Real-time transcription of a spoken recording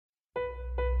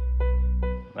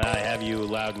have you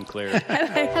loud and clear.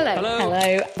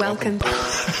 Hello. Welcome.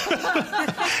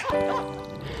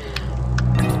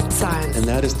 Science. And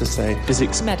that is to say,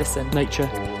 physics, medicine, nature,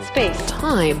 space,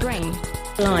 time, brain,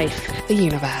 life, the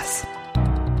universe.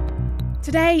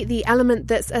 Today, the element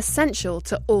that's essential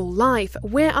to all life,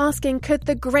 we're asking, could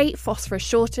the great phosphorus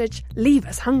shortage leave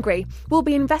us hungry? We'll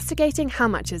be investigating how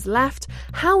much is left,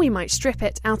 how we might strip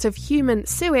it out of human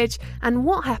sewage, and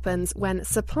what happens when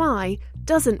supply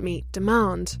doesn't meet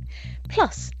demand.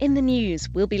 Plus, in the news,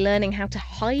 we'll be learning how to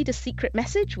hide a secret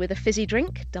message with a fizzy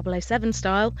drink, 007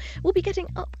 style. We'll be getting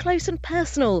up close and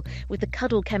personal with the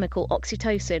cuddle chemical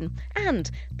oxytocin and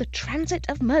the transit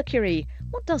of Mercury.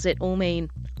 What does it all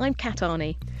mean? I'm Kat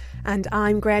Arney. And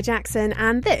I'm Greer Jackson,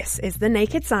 and this is The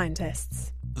Naked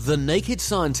Scientists. The Naked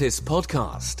Scientists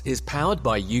podcast is powered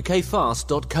by ukfast.co.uk.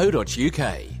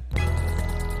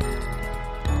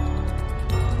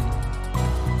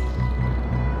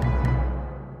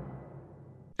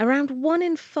 Around 1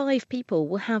 in 5 people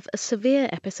will have a severe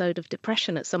episode of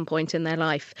depression at some point in their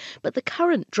life, but the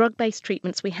current drug-based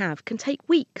treatments we have can take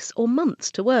weeks or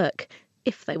months to work,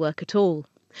 if they work at all.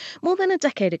 More than a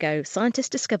decade ago, scientists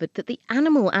discovered that the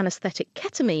animal anaesthetic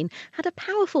ketamine had a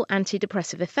powerful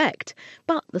antidepressive effect,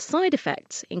 but the side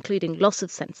effects, including loss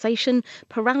of sensation,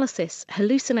 paralysis,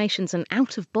 hallucinations and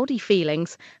out-of-body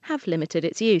feelings, have limited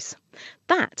its use.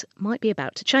 That might be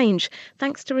about to change,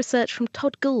 thanks to research from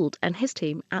Todd Gould and his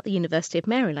team at the University of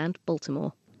Maryland,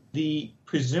 Baltimore. The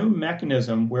presumed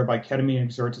mechanism whereby ketamine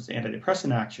exerts its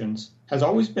antidepressant actions has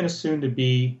always been assumed to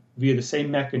be via the same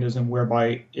mechanism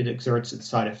whereby it exerts its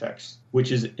side effects,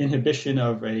 which is inhibition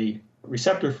of a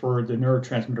receptor for the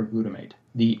neurotransmitter glutamate,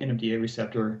 the NMDA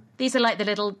receptor. These are like the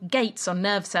little gates on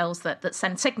nerve cells that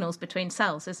send signals between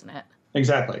cells, isn't it?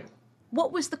 Exactly.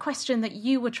 What was the question that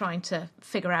you were trying to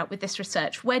figure out with this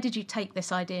research? Where did you take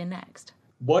this idea next?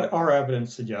 What our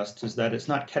evidence suggests is that it's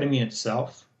not ketamine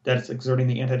itself that it's exerting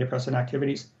the antidepressant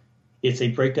activities. It's a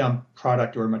breakdown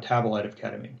product or metabolite of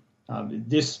ketamine.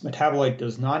 This metabolite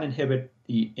does not inhibit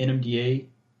the NMDA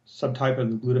subtype of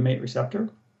the glutamate receptor.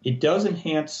 It does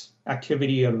enhance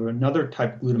activity of another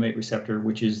type of glutamate receptor,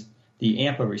 which is the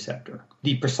AMPA receptor.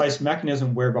 The precise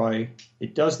mechanism whereby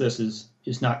it does this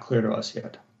is not clear to us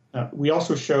yet. We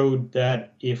also showed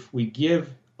that if we give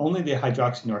only the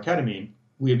hydroxynorketamine,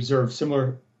 we observe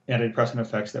similar antidepressant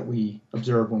effects that we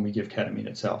observe when we give ketamine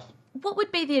itself. What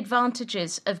would be the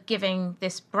advantages of giving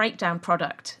this breakdown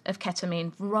product of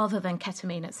ketamine rather than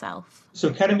ketamine itself? So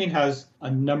ketamine has a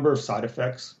number of side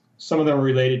effects. Some of them are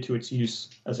related to its use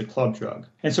as a club drug.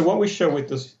 And so what we show with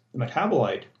this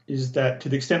metabolite is that to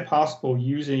the extent possible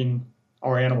using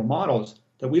our animal models,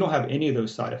 that we don't have any of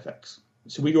those side effects.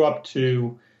 So we go up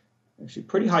to actually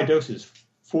pretty high doses,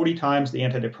 40 times the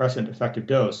antidepressant effective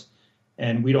dose,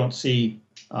 and we don't see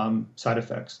side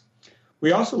effects.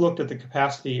 We also looked at the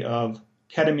capacity of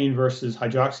ketamine versus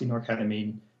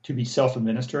hydroxynorketamine to be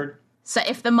self-administered. So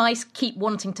if the mice keep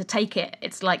wanting to take it,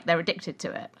 it's like they're addicted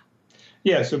to it?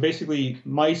 Yeah, so basically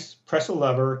mice press a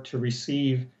lever to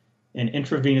receive an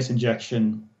intravenous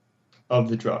injection of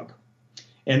the drug.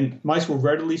 And mice will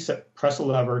readily press a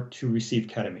lever to receive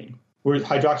ketamine. Whereas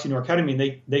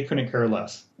hydroxynorketamine, they couldn't care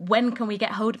less. When can we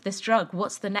get hold of this drug?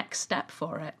 What's the next step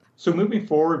for it? So moving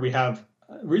forward, we have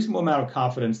a reasonable amount of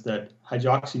confidence that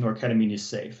hydroxynorketamine is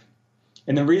safe.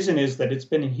 And the reason is that it's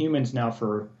been in humans now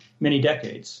for many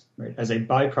decades, right? As a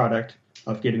byproduct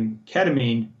of getting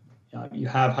ketamine, you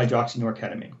have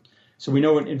hydroxynorketamine. So we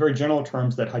know in very general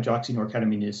terms that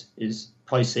hydroxynorketamine is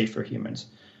probably safe for humans.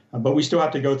 But we still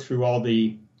have to go through all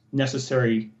the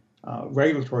necessary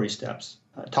regulatory steps,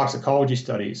 toxicology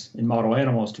studies in model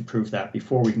animals to prove that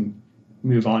before we can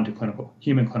move on to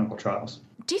human clinical trials.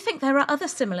 Do you think there are other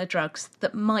similar drugs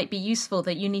that might be useful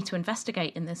that you need to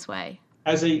investigate in this way?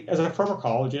 As a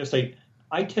pharmacologist,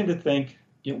 I tend to think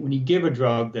when you give a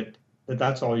drug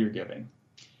that's all you're giving.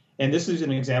 And this is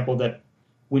an example that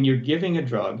when you're giving a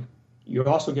drug, you're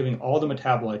also giving all the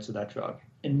metabolites of that drug.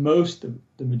 And the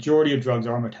majority of drugs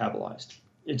are metabolized.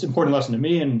 It's an important lesson to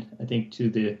me and I think to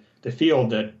the field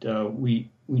that we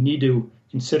need to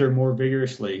consider more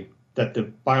vigorously that the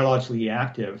biologically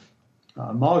active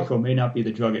molecule may not be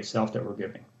the drug itself that we're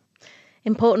giving.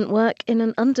 Important work in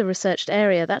an under-researched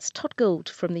area. That's Todd Gould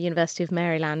from the University of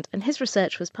Maryland, and his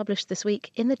research was published this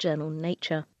week in the journal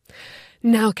Nature.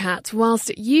 Now, Kat,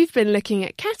 whilst you've been looking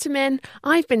at ketamine,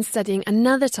 I've been studying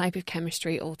another type of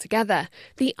chemistry altogether,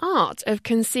 the art of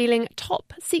concealing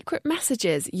top secret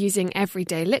messages using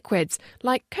everyday liquids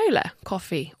like cola,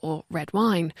 coffee or red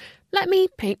wine. Let me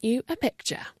paint you a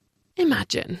picture.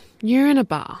 Imagine you're in a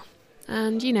bar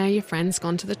and, your friend's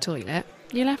gone to the toilet.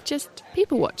 You're left just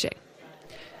people watching.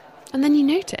 And then you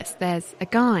notice there's a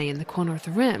guy in the corner of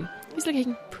the room who's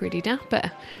looking pretty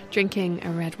dapper, drinking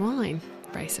a red wine,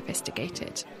 very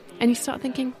sophisticated. And you start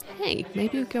thinking, hey,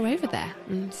 maybe we'll go over there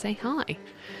and say hi.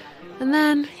 And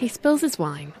then he spills his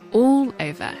wine all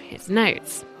over his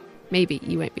notes. Maybe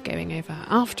you won't be going over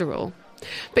after all.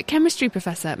 But chemistry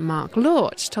professor Mark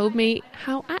Lorch told me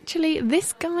how actually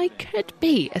this guy could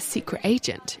be a secret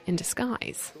agent in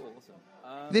disguise.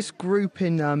 This group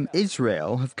in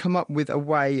Israel have come up with a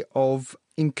way of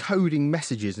encoding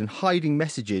messages and hiding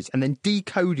messages and then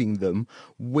decoding them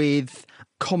with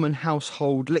common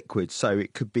household liquids. So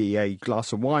it could be a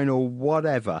glass of wine or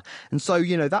whatever. And so,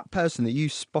 that person that you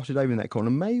spotted over in that corner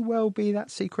may well be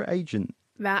that secret agent.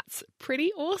 That's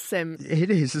pretty awesome.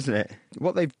 It is, isn't it?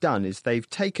 What they've done is they've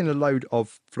taken a load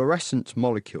of fluorescent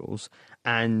molecules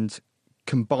and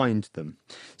combined them.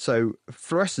 So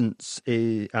fluorescence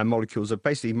molecules are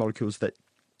basically molecules that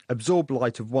absorb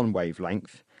light of one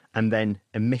wavelength and then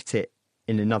emit it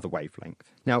in another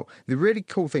wavelength. Now, the really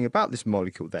cool thing about this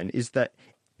molecule then is that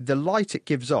the light it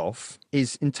gives off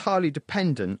is entirely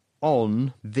dependent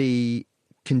on the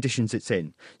conditions it's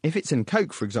in. If it's in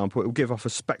Coke, for example, it will give off a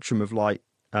spectrum of light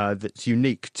that's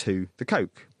unique to the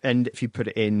Coke. And if you put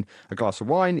it in a glass of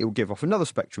wine, it will give off another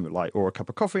spectrum of light, or a cup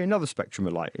of coffee, another spectrum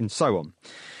of light, and so on.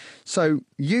 So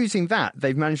using that,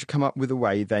 they've managed to come up with a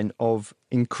way then of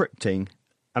encrypting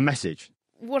a message.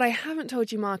 What I haven't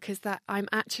told you, Mark, is that I'm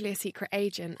actually a secret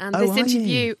agent. And this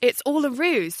interview, it's all a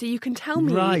ruse. So you can tell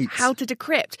me how to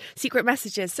decrypt secret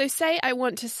messages. So say I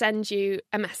want to send you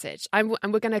a message, and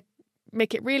we're going to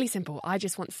make it really simple. I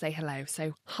just want to say hello.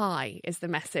 So hi is the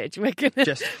message. We're gonna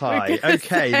just hi.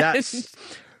 Okay, that's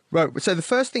right. So the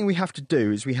first thing we have to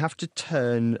do is we have to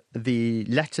turn the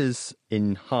letters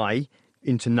in hi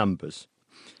into numbers.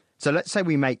 So let's say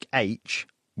we make H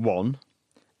 1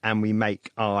 and we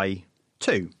make I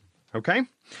 2. Okay?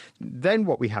 Then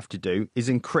what we have to do is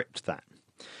encrypt that.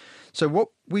 So what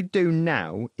we do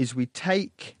now is we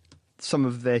take some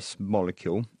of this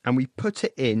molecule and we put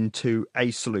it into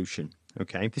a solution.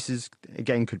 Okay, this is,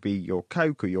 again, could be your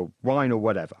Coke or your wine or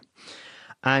whatever.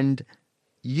 And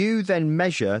you then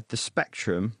measure the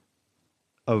spectrum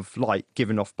of light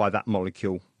given off by that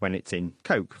molecule when it's in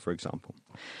Coke, for example.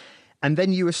 And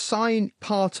then you assign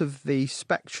part of the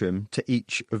spectrum to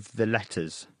each of the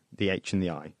letters, the H and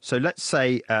the I. So let's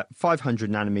say at 500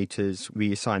 nanometers,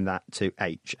 we assign that to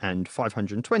H, and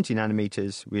 520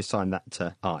 nanometers, we assign that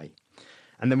to I.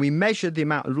 And then we measure the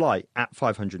amount of light at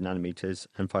 500 nanometers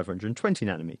and 520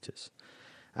 nanometers.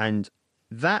 And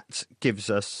that gives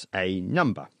us a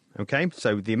number, okay?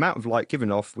 So the amount of light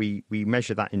given off, we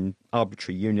measure that in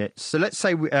arbitrary units. So let's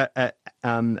say we, at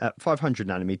 500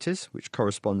 nanometers, which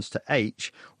corresponds to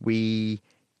H, we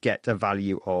get a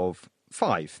value of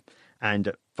 5. And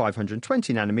at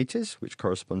 520 nanometers, which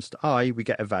corresponds to I, we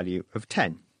get a value of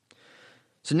 10.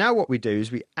 So now what we do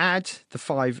is we add the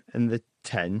 5 and the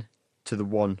 10 to the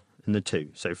 1 and the 2.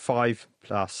 So 5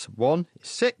 plus 1 is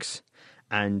 6,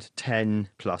 and 10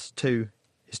 plus 2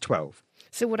 is 12.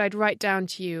 So what I'd write down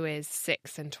to you is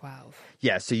 6 and 12.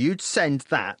 Yeah, so you'd send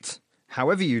that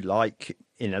however you like,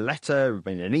 in a letter,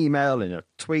 in an email, in a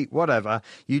tweet, whatever.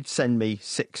 You'd send me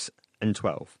 6 and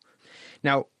 12.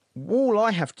 Now, all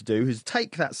I have to do is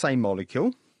take that same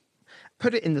molecule,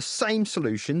 put it in the same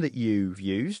solution that you've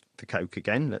used, the Coke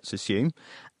again, let's assume,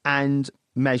 and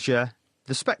measure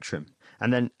the spectrum.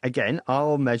 And then again,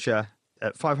 I'll measure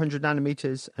at 500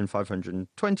 nanometers and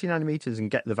 520 nanometers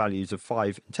and get the values of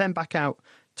 5 and 10 back out,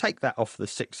 take that off the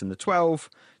 6 and the 12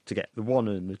 to get the 1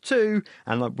 and the 2.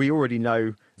 And we already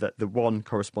know that the 1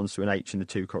 corresponds to an H and the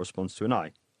 2 corresponds to an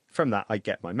I. From that, I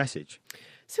get my message.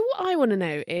 So what I want to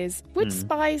know is, would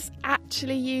spies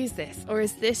actually use this? Or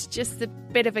is this just a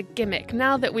bit of a gimmick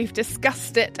now that we've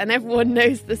discussed it and everyone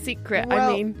knows the secret?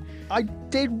 Well, I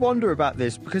did wonder about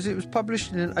this because it was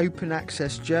published in an open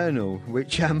access journal,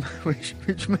 which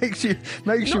makes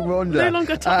you wonder. No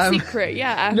longer top secret,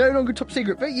 yeah. No longer top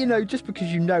secret. But, just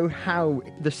because you know how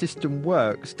the system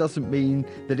works doesn't mean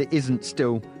that it isn't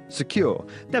still secure.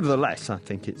 Nevertheless, I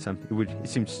think it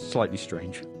seems slightly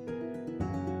strange.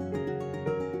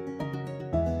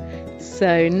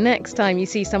 So next time you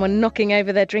see someone knocking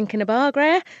over their drink in a bar,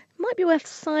 Greer, it might be worth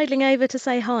sidling over to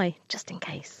say hi, just in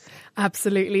case.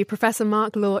 Absolutely. Professor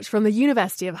Mark Lorch from the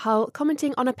University of Hull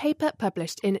commenting on a paper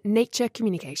published in Nature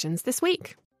Communications this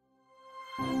week.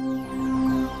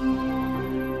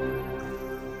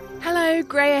 Hello,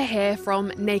 Hello, Greya here from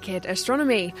Naked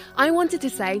Astronomy. I wanted to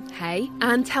say hey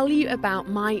and tell you about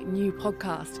my new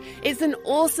podcast. It's an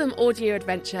awesome audio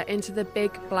adventure into the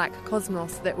big black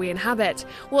cosmos that we inhabit.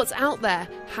 What's out there?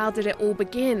 How did it all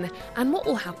begin? And what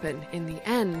will happen in the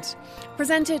end?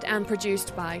 Presented and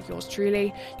produced by yours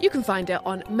truly. You can find it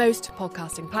on most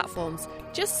podcasting platforms.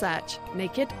 Just search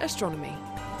Naked Astronomy.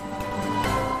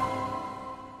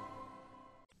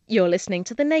 You're listening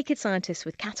to The Naked Scientist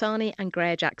with Kat Arney and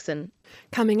Greya Jackson.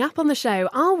 Coming up on the show,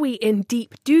 are we in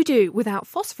deep doo-doo without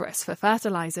phosphorus for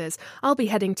fertilisers? I'll be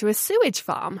heading to a sewage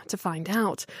farm to find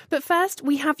out. But first,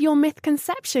 we have your myth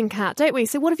conception, Kat, don't we?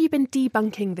 So what have you been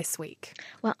debunking this week?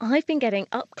 Well, I've been getting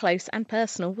up close and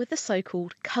personal with the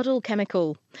so-called cuddle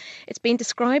chemical. It's been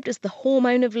described as the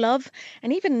hormone of love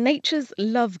and even nature's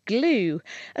love glue.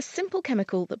 A simple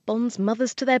chemical that bonds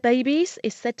mothers to their babies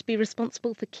is said to be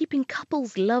responsible for keeping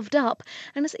couples loved up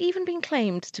and has even been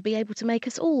claimed to be able to make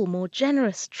us all more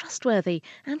generous, trustworthy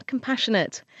and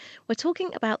compassionate. We're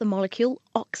talking about the molecule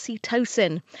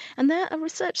oxytocin, and there are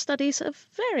research studies of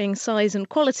varying size and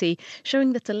quality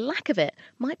showing that a lack of it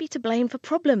might be to blame for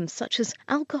problems such as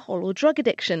alcohol or drug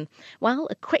addiction, while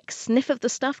a quick sniff of the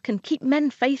stuff can keep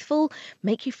men faithful,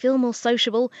 make you feel more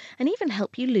sociable and even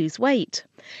help you lose weight.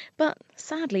 But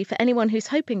sadly, for anyone who's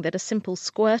hoping that a simple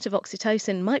squirt of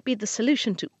oxytocin might be the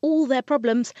solution to all their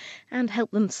problems and help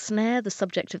them snare the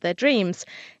subject of their dreams,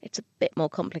 it's a bit more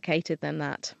complicated than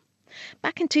that.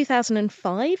 Back in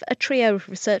 2005, a trio of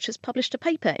researchers published a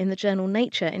paper in the journal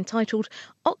Nature entitled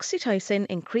 "Oxytocin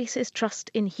Increases Trust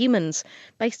in Humans,"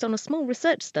 based on a small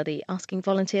research study asking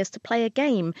volunteers to play a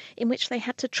game in which they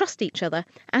had to trust each other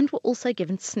and were also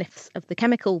given sniffs of the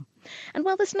chemical. And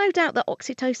while there's no doubt that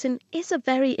oxytocin is a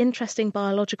very interesting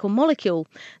biological molecule,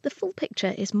 the full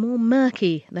picture is more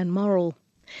murky than moral.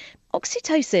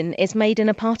 Oxytocin is made in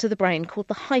a part of the brain called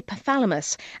the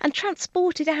hypothalamus and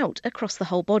transported out across the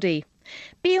whole body.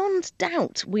 Beyond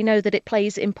doubt, we know that it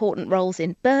plays important roles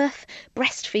in birth,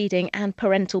 breastfeeding and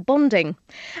parental bonding.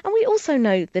 And we also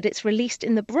know that it's released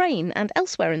in the brain and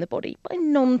elsewhere in the body by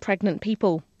non-pregnant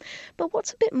people. But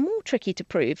what's a bit more tricky to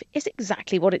prove is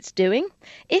exactly what it's doing,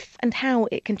 if and how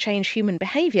it can change human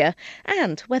behaviour,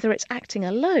 and whether it's acting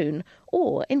alone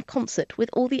or in concert with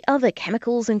all the other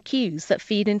chemicals and cues that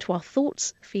feed into our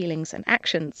thoughts, feelings and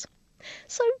actions.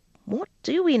 So, what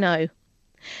do we know?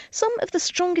 Some of the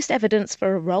strongest evidence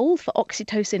for a role for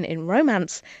oxytocin in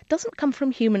romance doesn't come from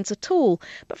humans at all,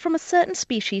 but from a certain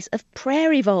species of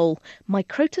prairie vole,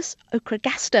 Microtus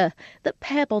ochragaster, that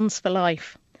pair bonds for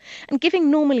life. And giving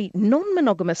normally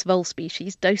non-monogamous vole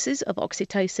species doses of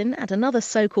oxytocin and another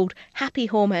so-called happy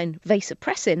hormone,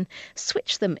 vasopressin,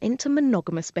 switch them into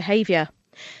monogamous behaviour.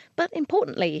 But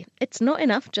importantly, it's not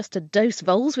enough just to dose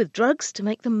voles with drugs to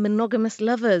make them monogamous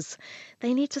lovers.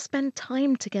 They need to spend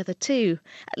time together too,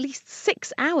 at least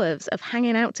 6 hours of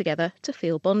hanging out together to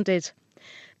feel bonded.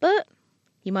 But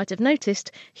you might have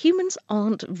noticed, humans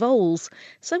aren't voles.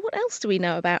 So what else do we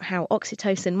know about how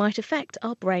oxytocin might affect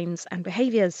our brains and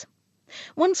behaviours?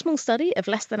 One small study of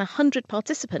less than 100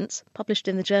 participants, published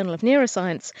in the Journal of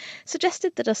Neuroscience,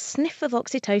 suggested that a sniff of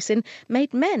oxytocin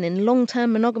made men in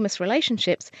long-term monogamous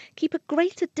relationships keep a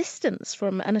greater distance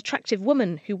from an attractive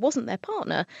woman who wasn't their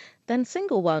partner than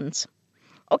single ones.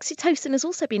 Oxytocin has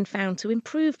also been found to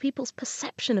improve people's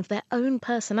perception of their own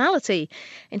personality,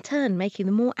 in turn making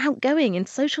them more outgoing in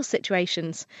social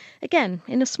situations, again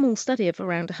in a small study of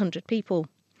around 100 people.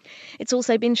 It's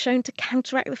also been shown to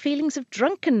counteract the feelings of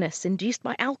drunkenness induced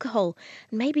by alcohol,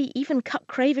 and maybe even cut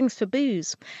cravings for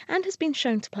booze, and has been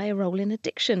shown to play a role in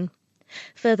addiction.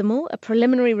 Furthermore, a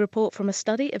preliminary report from a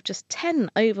study of just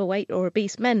 10 overweight or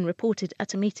obese men reported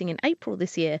at a meeting in April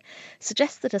this year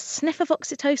suggests that a sniff of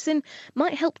oxytocin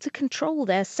might help to control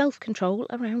their self-control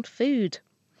around food.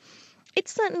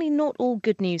 It's certainly not all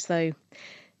good news, though.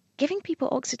 Giving people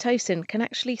oxytocin can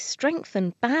actually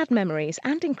strengthen bad memories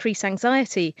and increase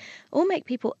anxiety, or make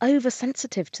people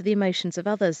oversensitive to the emotions of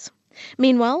others.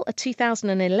 Meanwhile, a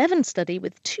 2011 study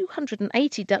with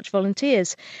 280 Dutch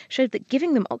volunteers showed that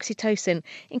giving them oxytocin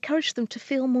encouraged them to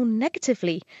feel more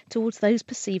negatively towards those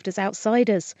perceived as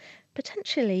outsiders,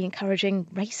 potentially encouraging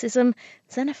racism,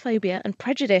 xenophobia and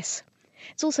prejudice.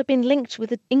 It's also been linked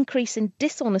with an increase in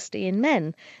dishonesty in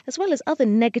men, as well as other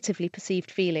negatively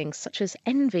perceived feelings such as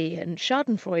envy and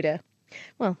schadenfreude.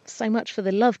 Well, so much for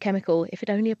the love chemical if it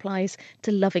only applies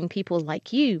to loving people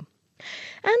like you.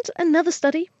 And another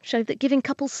study showed that giving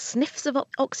couples sniffs of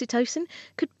oxytocin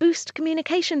could boost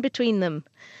communication between them.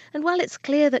 And while it's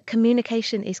clear that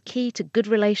communication is key to good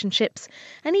relationships,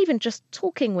 and even just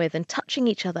talking with and touching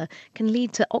each other can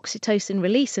lead to oxytocin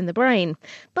release in the brain,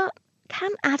 but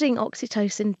Can adding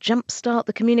oxytocin jumpstart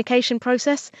the communication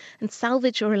process and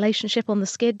salvage your relationship on the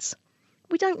skids?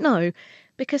 We don't know,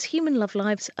 because human love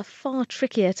lives are far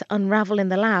trickier to unravel in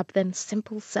the lab than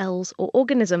simple cells or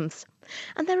organisms.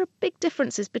 And there are big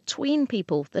differences between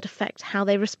people that affect how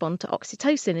they respond to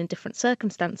oxytocin in different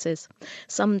circumstances.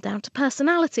 Some down to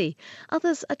personality,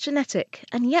 others are genetic,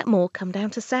 and yet more come down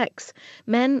to sex.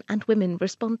 Men and women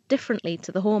respond differently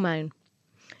to the hormone.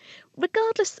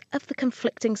 Regardless of the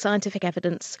conflicting scientific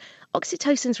evidence,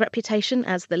 oxytocin's reputation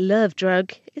as the love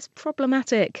drug is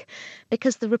problematic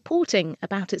because the reporting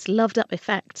about its loved-up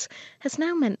effects has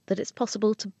now meant that it's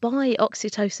possible to buy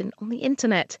oxytocin on the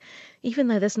internet, even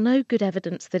though there's no good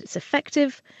evidence that it's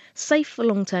effective, safe for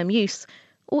long-term use,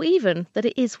 or even that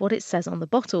it is what it says on the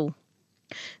bottle.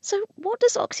 So what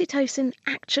does oxytocin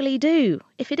actually do,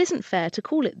 if it isn't fair to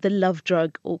call it the love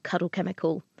drug or cuddle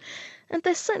chemical? And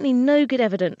there's certainly no good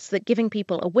evidence that giving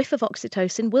people a whiff of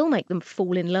oxytocin will make them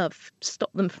fall in love,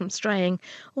 stop them from straying,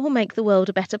 or make the world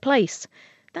a better place.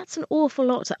 That's an awful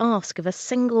lot to ask of a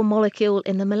single molecule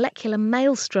in the molecular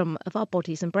maelstrom of our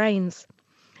bodies and brains.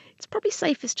 It's probably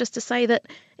safest just to say that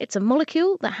it's a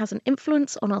molecule that has an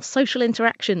influence on our social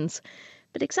interactions,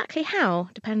 but exactly how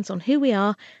depends on who we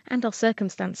are and our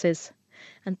circumstances.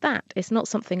 And that is not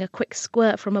something a quick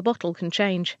squirt from a bottle can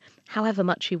change, however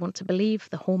much you want to believe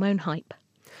the hormone hype.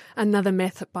 Another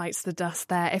myth bites the dust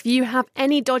there. If you have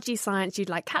any dodgy science you'd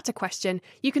like Kat to question,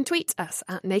 you can tweet us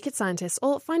at Naked Scientists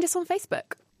or find us on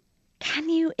Facebook. Can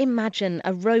you imagine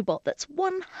a robot that's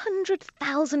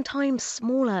 100,000 times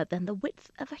smaller than the width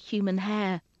of a human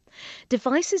hair?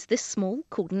 Devices this small,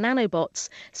 called nanobots,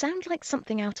 sound like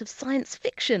something out of science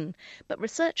fiction, but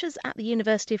researchers at the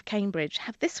University of Cambridge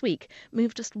have this week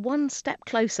moved just one step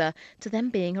closer to them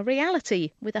being a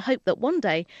reality, with a hope that one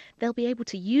day they'll be able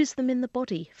to use them in the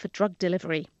body for drug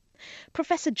delivery.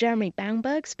 Professor Jeremy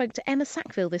Baumberg spoke to Emma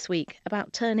Sackville this week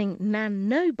about turning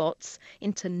nanobots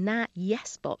into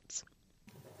na-yes bots.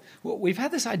 Well, we've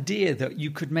had this idea that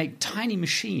you could make tiny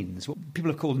machines, what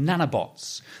people have called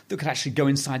nanobots, that could actually go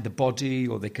inside the body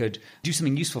or they could do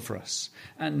something useful for us.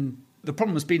 And the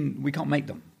problem has been we can't make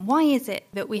them. Why is it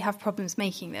that we have problems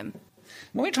making them?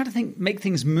 When we try to make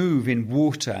things move in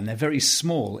water and they're very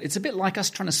small, it's a bit like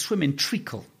us trying to swim in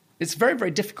treacle. It's very, very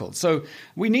difficult. So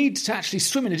we need to actually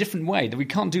swim in a different way that we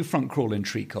can't do front crawl in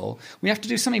treacle. We have to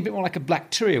do something a bit more like a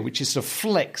bacteria, which is sort of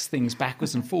flex things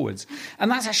backwards and forwards.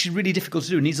 And that's actually really difficult to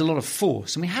do. It needs a lot of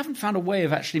force. And we haven't found a way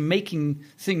of actually making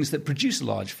things that produce a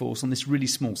large force on this really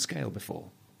small scale before.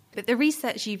 But the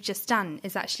research you've just done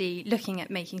is actually looking at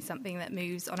making something that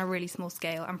moves on a really small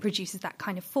scale and produces that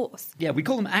kind of force. Yeah, we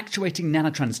call them actuating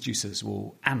nanotransducers,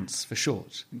 or ANTs for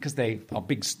short, because they are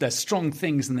big, they're strong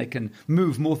things and they can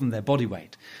move more than their body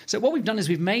weight. So what we've done is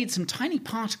we've made some tiny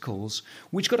particles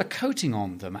which got a coating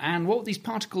on them, and what these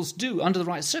particles do under the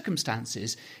right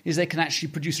circumstances is they can actually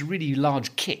produce a really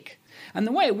large kick. And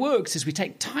the way it works is we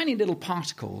take tiny little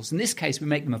particles, in this case we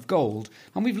make them of gold,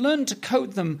 and we've learned to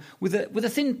coat them with a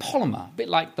thin polymer, a bit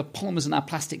like the polymers in our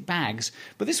plastic bags,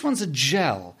 but this one's a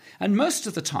gel. And most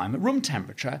of the time, at room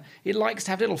temperature, it likes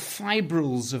to have little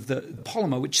fibrils of the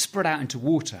polymer which spread out into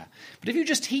water. But if you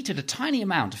just heat it a tiny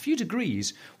amount, a few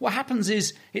degrees, what happens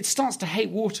is it starts to hate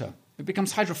water. It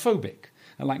becomes hydrophobic,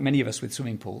 like many of us with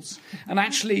swimming pools. And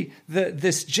actually,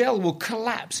 this gel will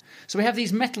collapse. So we have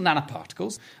these metal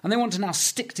nanoparticles, and they want to now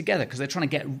stick together because they're trying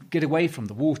to get away from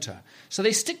the water. So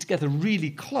they stick together really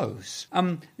close.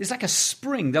 It's like a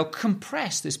spring. They'll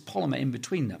compress this polymer in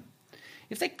between them.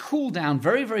 If they cool down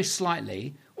very, very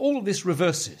slightly, all of this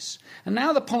reverses. And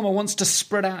now the polymer wants to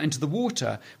spread out into the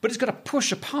water, but it's got to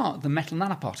push apart the metal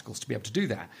nanoparticles to be able to do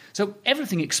that. So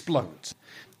everything explodes.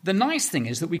 The nice thing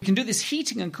is that we can do this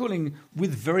heating and cooling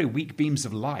with very weak beams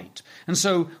of light. And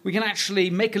so we can actually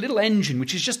make a little engine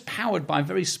which is just powered by a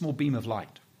very small beam of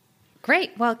light.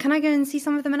 Great. Well, can I go and see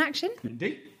some of them in action?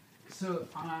 Indeed. So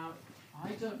I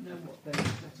don't know what they're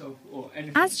set up or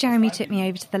anything. As Jeremy took me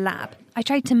over to the lab, I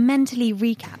tried to mentally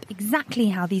recap exactly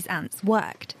how these ants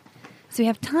worked. So we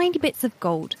have tiny bits of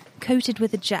gold coated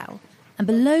with a gel, and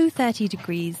below 30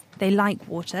 degrees they like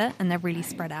water and they're really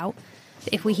spread out.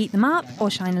 But if we heat them up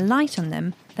or shine a light on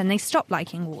them, then they stop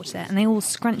liking water and they all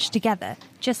scrunch together,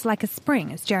 just like a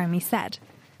spring, as Jeremy said.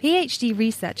 PhD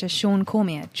researcher Sean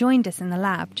Cormier joined us in the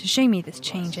lab to show me this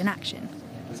change in action.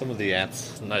 Some of the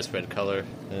ants, nice red colour,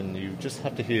 and you just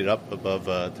have to heat it up above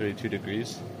 32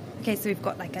 degrees. Okay, so we've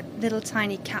got like a little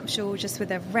tiny capsule just with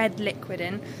a red liquid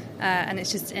in, and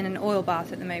it's just in an oil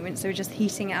bath at the moment, so we're just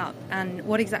heating it up. And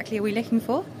what exactly are we looking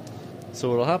for? So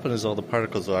what will happen is all the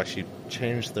particles will actually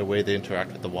change their way they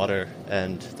interact with the water,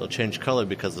 and they'll change colour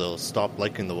because they'll stop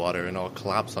liking the water and all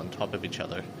collapse on top of each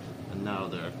other. And and now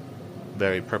they're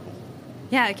very purple.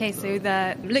 Yeah, okay, so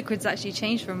the liquid's actually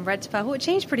changed from red to purple. It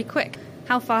changed pretty quick.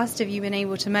 How fast have you been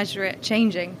able to measure it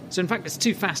changing? So in fact, it's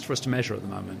too fast for us to measure at the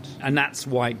moment, and that's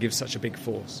why it gives such a big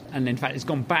force. And in fact, it's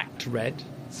gone back to red.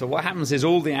 So what happens is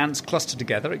all the ants cluster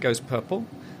together, it goes purple,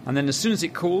 and then as soon as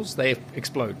it cools, they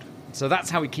explode. So that's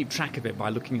how we keep track of it, by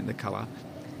looking at the colour.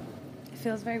 It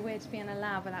feels very weird to be in a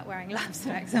lab without wearing lab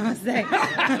specs, I must say.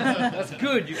 That's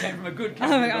good. You came from a good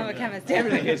chemist. I'm a chemist. Yeah.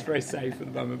 Everything is very safe at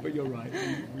the moment, but you're right.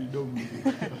 We normally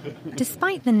do.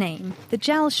 Despite the name, the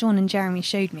gel Sean and Jeremy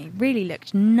showed me really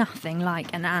looked nothing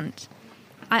like an ant.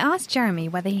 I asked Jeremy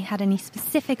whether he had any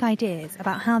specific ideas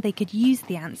about how they could use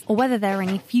the ants or whether there are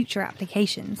any future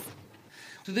applications.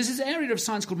 So there's this area of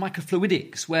science called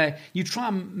microfluidics, where you try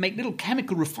and make little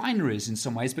chemical refineries in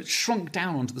some ways, but shrunk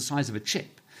down onto the size of a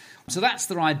chip. So that's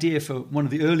their idea for one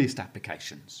of the earliest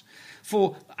applications.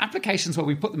 For applications where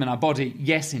we put them in our body,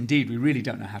 yes, indeed, we really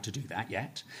don't know how to do that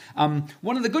yet.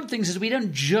 One of the good things is we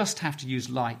don't just have to use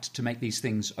light to make these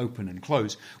things open and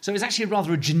close. So it's actually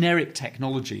rather a generic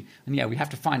technology. And yeah, we have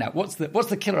to find out what's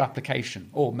the killer application,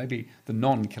 or maybe the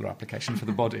non-killer application for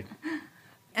the body.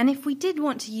 And if we did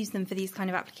want to use them for these kind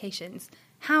of applications,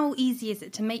 how easy is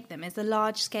it to make them? Is a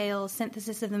large-scale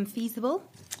synthesis of them feasible?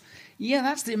 Yeah,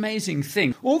 that's the amazing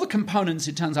thing. All the components,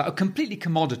 it turns out, are completely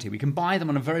commodity. We can buy them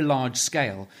on a very large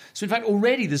scale. So, in fact,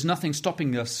 already there's nothing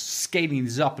stopping us scaling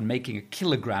these up and making a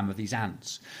kilogram of these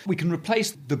ants. We can replace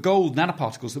the gold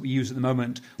nanoparticles that we use at the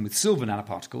moment with silver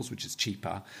nanoparticles, which is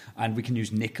cheaper, and we can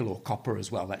use nickel or copper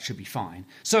as well. That should be fine.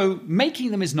 So, making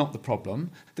them is not the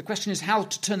problem. The question is how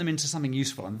to turn them into something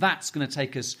useful, and that's going to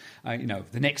take us,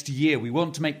 the next year. We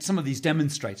want to make some of these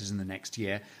demonstrators in the next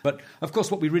year. But, of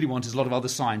course, what we really want is a lot of other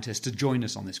scientists to join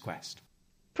us on this quest.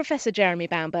 Professor Jeremy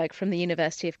Baumberg from the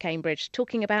University of Cambridge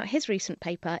talking about his recent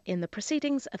paper in the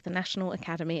Proceedings of the National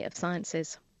Academy of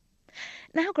Sciences.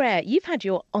 Now, Greer, you've had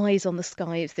your eyes on the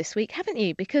skies this week, haven't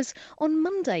you? Because on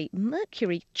Monday,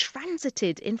 Mercury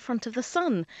transited in front of the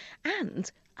sun and,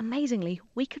 amazingly,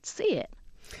 we could see it.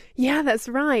 Yeah, that's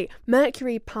right.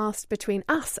 Mercury passed between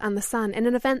us and the sun in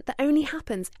an event that only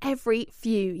happens every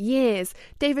few years.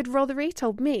 David Rothery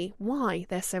told me why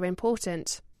they're so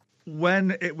important.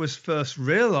 When it was first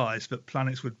realised that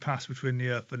planets would pass between the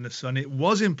Earth and the Sun, it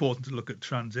was important to look at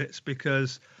transits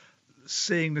because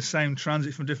seeing the same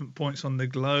transit from different points on the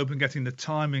globe and getting the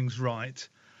timings right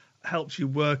helps you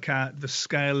work out the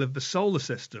scale of the solar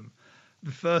system.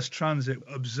 The first transit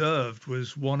observed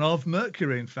was one of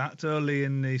Mercury, in fact, early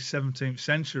in the 17th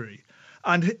century.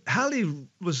 And Halley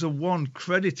was the one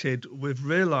credited with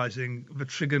realising the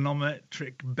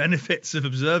trigonometric benefits of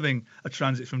observing a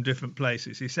transit from different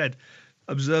places. He said,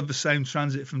 observe the same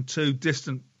transit from two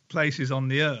distant places on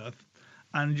the Earth,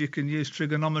 and you can use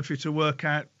trigonometry to work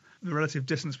out the relative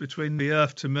distance between the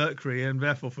Earth to Mercury, and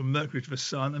therefore from Mercury to the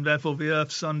Sun, and therefore the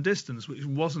Earth-Sun distance, which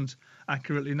wasn't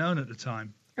accurately known at the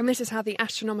time. And this is how the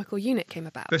astronomical unit came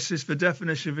about. This is the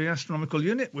definition of the astronomical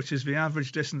unit, which is the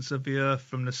average distance of the Earth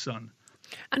from the Sun.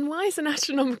 And why is an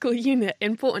astronomical unit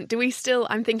important? Do we still,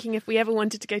 I'm thinking if we ever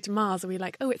wanted to go to Mars, are we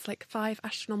like, oh, it's like 5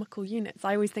 astronomical units?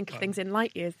 I always think of things in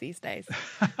light years these days.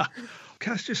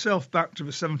 Cast yourself back to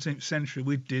the 17th century.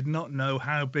 We did not know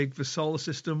how big the solar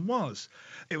system was.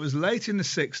 It was late in the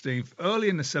 16th, early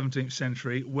in the 17th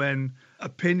century, when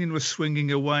opinion was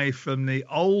swinging away from the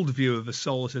old view of the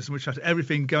solar system, which had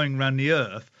everything going around the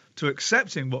Earth, to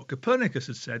accepting what Copernicus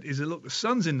had said, is that, look, the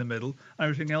sun's in the middle, and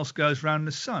everything else goes around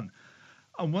the sun.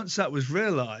 And once that was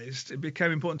realised, it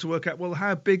became important to work out, well,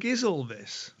 how big is all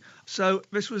this? So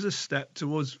this was a step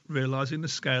towards realising the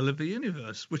scale of the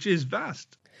universe, which is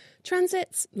vast.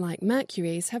 Transits, like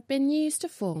Mercury's, have been used to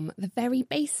form the very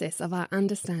basis of our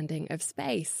understanding of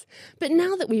space. But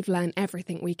now that we've learned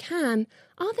everything we can,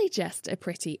 are they just a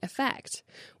pretty effect?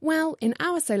 Well, in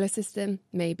our solar system,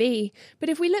 maybe. But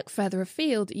if we look further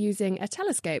afield using a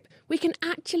telescope, we can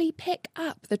actually pick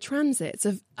up the transits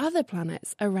of other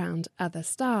planets around other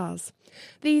stars.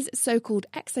 These so-called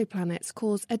exoplanets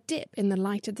cause a dip in the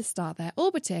light of the star they're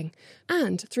orbiting.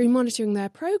 And through monitoring their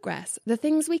progress, the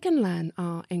things we can learn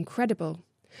are incredible.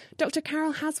 Dr.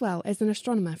 Carol Haswell is an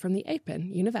astronomer from the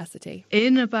Open University.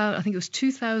 In about, I think it was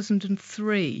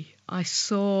 2003, I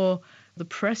saw the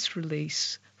press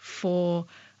release for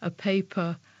a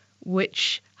paper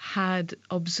which had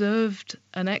observed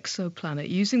an exoplanet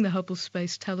using the Hubble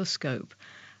Space Telescope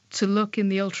to look in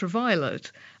the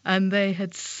ultraviolet, and they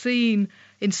had seen,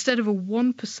 instead of a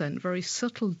 1% very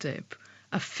subtle dip,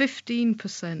 a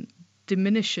 15%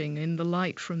 diminishing in the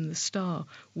light from the star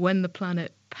when the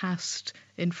planet passed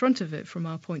in front of it from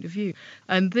our point of view.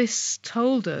 And this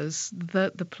told us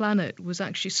that the planet was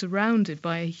actually surrounded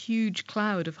by a huge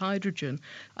cloud of hydrogen.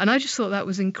 And I just thought that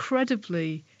was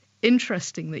incredibly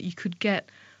interesting that you could get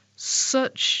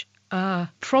such a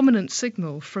prominent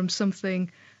signal from something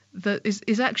that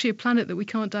is actually a planet that we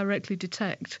can't directly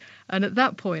detect. And at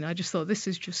that point, I just thought this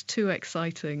is just too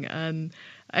exciting, and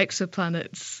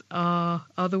exoplanets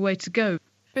are the way to go.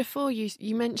 Before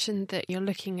you mentioned that you're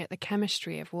looking at the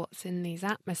chemistry of what's in these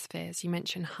atmospheres. You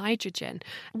mentioned hydrogen.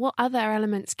 What other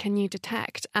elements can you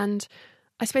detect? And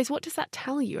I suppose, what does that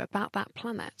tell you about that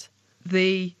planet?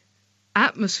 The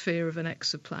atmosphere of an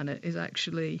exoplanet is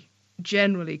actually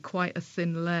generally quite a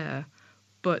thin layer.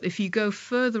 But if you go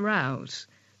further out,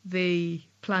 the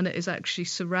planet is actually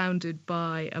surrounded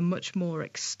by a much more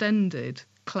extended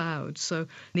cloud. So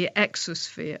the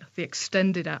exosphere, the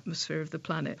extended atmosphere of the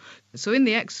planet. So in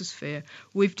the exosphere,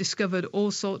 we've discovered all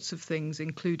sorts of things,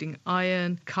 including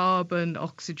iron, carbon,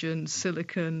 oxygen,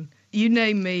 silicon, you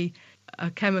name me a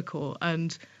chemical,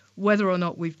 and whether or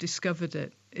not we've discovered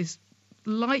it is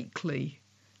likely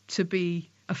to be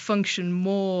a function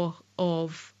more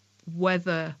of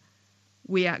whether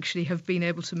we actually have been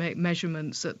able to make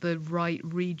measurements at the right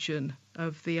region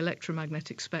of the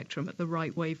electromagnetic spectrum, at the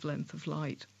right wavelength of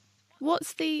light.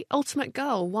 What's the ultimate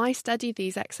goal? Why study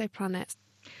these exoplanets?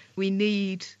 We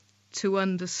need to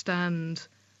understand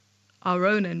our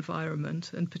own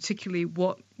environment, and particularly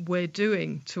what we're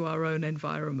doing to our own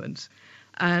environment.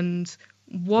 And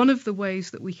one of the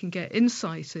ways that we can get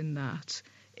insight in that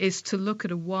is to look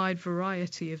at a wide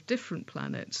variety of different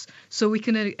planets. So we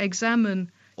can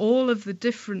examine all of the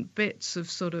different bits of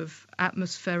sort of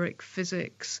atmospheric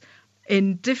physics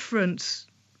in different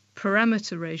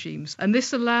parameter regimes. And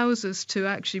this allows us to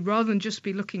actually, rather than just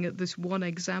be looking at this one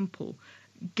example,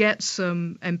 get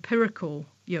some empirical,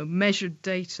 measured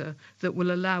data that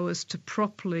will allow us to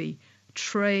properly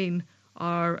train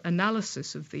our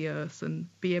analysis of the Earth and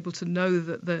be able to know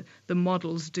that the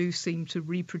models do seem to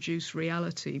reproduce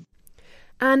reality.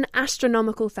 An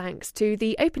astronomical thanks to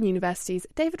the Open University's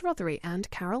David Rothery and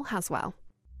Carol Haswell.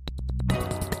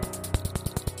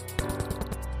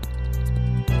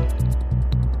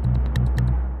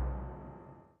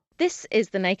 This is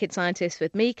The Naked Scientist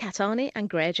with me, Kat Arney, and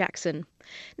Greer Jackson.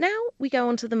 Now we go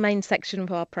on to the main section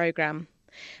of our programme.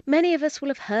 Many of us will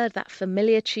have heard that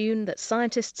familiar tune that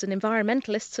scientists and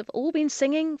environmentalists have all been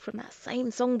singing from that same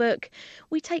songbook.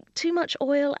 We take too much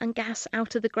oil and gas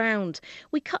out of the ground,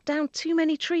 we cut down too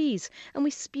many trees, and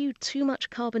we spew too much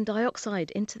carbon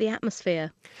dioxide into the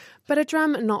atmosphere. But a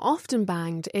drum not often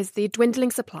banged is the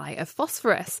dwindling supply of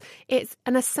phosphorus. It's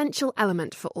an essential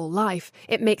element for all life.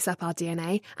 It makes up our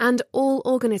DNA, and all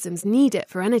organisms need it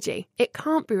for energy. It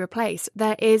can't be replaced.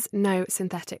 There is no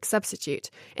synthetic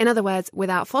substitute. In other words,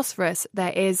 without phosphorus,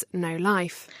 there is no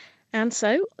life. And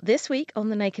so, this week on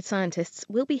The Naked Scientists,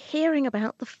 we'll be hearing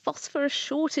about the phosphorus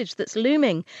shortage that's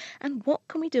looming and what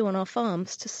can we do on our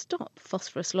farms to stop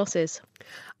phosphorus losses.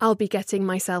 I'll be getting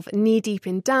myself knee-deep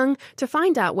in dung to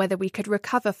find out whether we could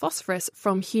recover phosphorus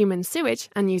from human sewage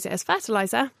and use it as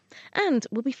fertiliser. And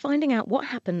we'll be finding out what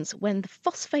happens when the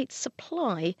phosphate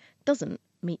supply doesn't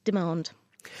meet demand.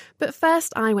 But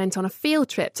first, I went on a field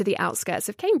trip to the outskirts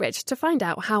of Cambridge to find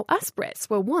out how us Brits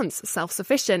were once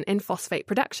self-sufficient in phosphate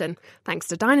production, thanks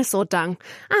to dinosaur dung,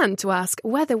 and to ask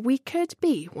whether we could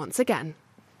be once again.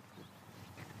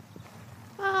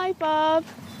 Hi, Bob.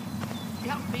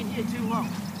 You haven't been here too long.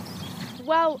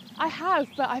 Well, I have,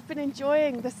 but I've been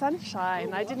enjoying the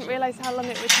sunshine. I didn't realise how long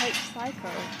it would take to cycle.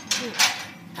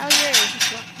 How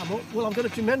are you? Well, I've got a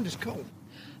tremendous cold.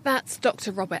 That's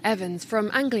Dr. Robert Evans from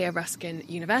Anglia Ruskin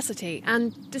University,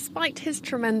 and despite his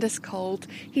tremendous cold,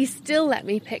 he still let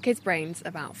me pick his brains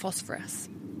about phosphorus.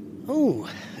 Oh,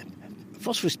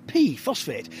 phosphorus P,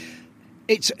 phosphate.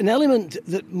 It's an element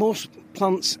that most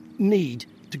plants need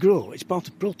to grow. It's part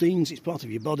of proteins, it's part of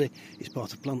your body, it's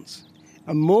part of plants.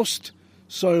 And most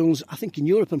soils, I think in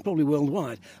Europe and probably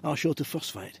worldwide, are short of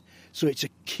phosphate. So it's a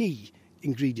key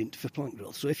ingredient for plant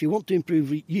growth. So if you want to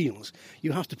improve yields,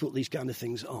 you have to put these kind of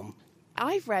things on.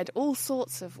 I've read all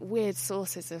sorts of weird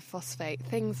sources of phosphate,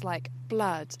 things like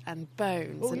blood and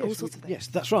bones all sorts of things. Yes,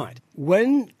 that's right.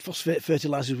 When phosphate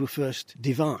fertilisers were first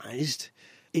devised,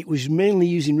 it was mainly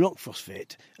using rock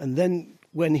phosphate. And then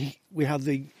when we had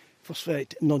the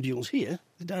phosphate nodules here,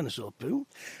 the dinosaur poo,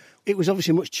 it was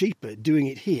obviously much cheaper doing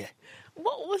it here.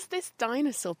 What was this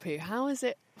dinosaur poo? How is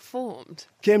it formed?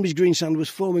 Cambridge green sand was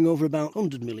forming over about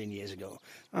 100 million years ago.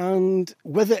 And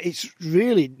whether it's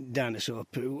really dinosaur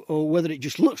poo or whether it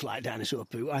just looks like dinosaur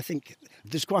poo, I think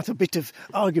there's quite a bit of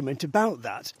argument about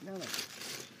that.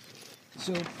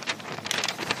 So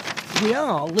we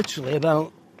are literally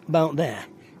about there.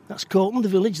 That's Corton, the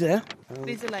village there.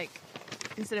 These are like,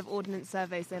 instead of ordnance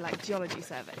surveys, they're like geology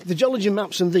surveys. The geology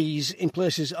maps and these in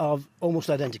places are almost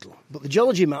identical. But the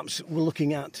geology maps were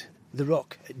looking at the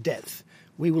rock at depth.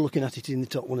 We were looking at it in the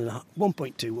top 1.2,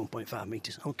 1.5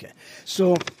 metres. OK.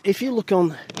 So if you look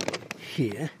on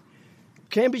here,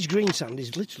 Cambridge green sand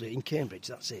is literally in Cambridge,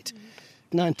 that's it.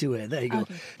 928, there you go.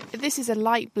 Okay. This is a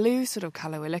light blue sort of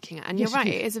colour we're looking at. And Yes, you're right,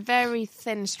 it is. it is a very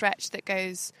thin stretch that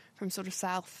goes from sort of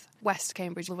south-west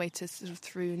Cambridge all the way to sort of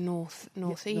through northeast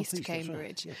northeast, that's right,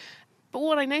 Cambridge. yeah. But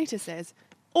what I notice is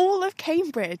all of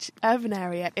Cambridge urban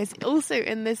area is also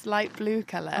in this light blue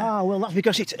colour. Ah, well, that's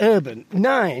because it's urban.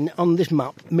 9 on this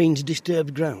map means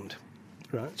disturbed ground.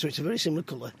 Right, so it's a very similar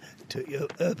colour to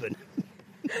urban.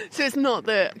 So it's not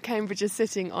that Cambridge is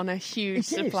sitting on a huge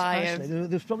supply of...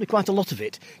 There's probably quite a lot of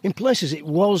it. In places it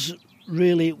was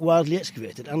really wildly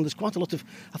excavated, and there's quite a lot of,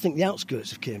 I think the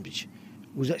outskirts of Cambridge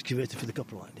was excavated for the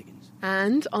coprolite diggings.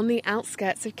 And on the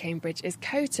outskirts of Cambridge is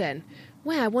Coton,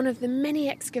 where one of the many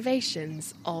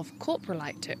excavations of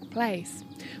coprolite took place.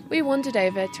 We wandered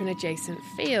over to an adjacent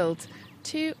field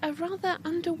to a rather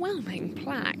underwhelming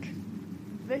plaque.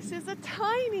 This is a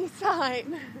tiny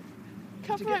sign.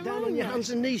 To get down on your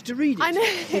hands and knees to read it. I know.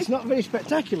 It's not very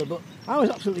spectacular, but I was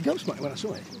absolutely gobsmacked when I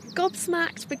saw it.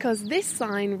 Gobsmacked because this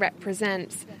sign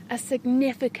represents a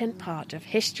significant part of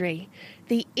history,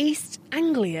 the East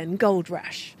Anglian Gold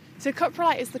Rush. So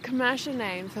coprolite is the commercial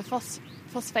name for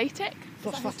phosphatic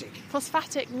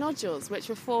nodules, which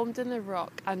were formed in the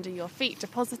rock under your feet,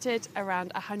 deposited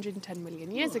around 110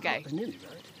 million years ago. That's nearly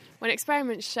right. When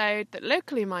experiments showed that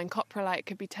locally mined coprolite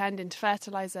could be turned into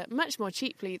fertiliser much more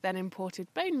cheaply than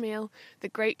imported bone meal, the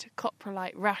great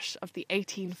coprolite rush of the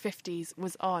 1850s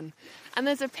was on. And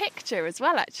there's a picture as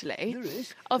well, actually, There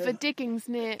is. of a diggings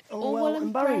near Orwell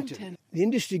and Barrington. Barrington. The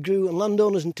industry grew, and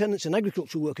landowners and tenants and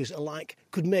agricultural workers alike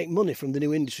could make money from the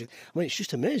new industry. I mean, it's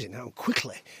just amazing how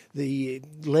quickly the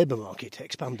labour market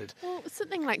expanded. Well,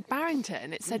 something like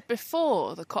Barrington, it said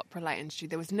before the coprolite industry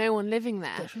there was no one living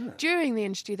there. That's right. During the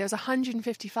industry there was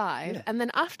 155, Yeah. and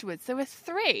then afterwards there were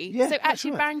 3. Yeah, so that's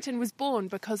actually right. Barrington was born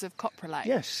because of coprolite.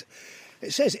 Yes.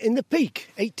 It says, in the peak,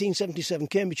 1877,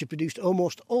 Cambridge had produced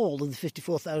almost all of the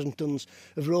 54,000 tonnes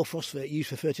of raw phosphate used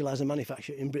for fertiliser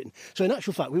manufacture in Britain. So in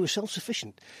actual fact, we were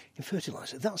self-sufficient in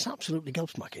fertiliser. That's absolutely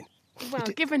gobsmacking. Well,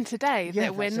 given today Yeah,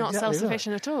 that we're that's not exactly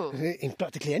self-sufficient right. at all. In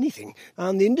practically anything.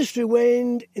 And the industry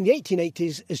waned in the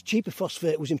 1880s as cheaper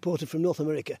phosphate was imported from North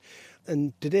America.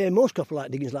 And today, most coprolite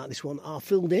diggings like this one are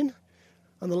filled in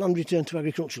and the land returned to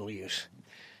agricultural use.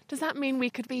 Does that mean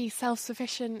we could be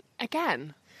self-sufficient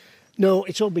again? No,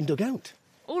 it's all been dug out.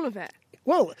 All of it?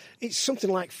 Well, it's something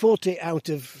like 40 out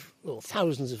of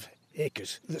thousands of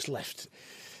acres that's left.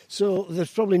 So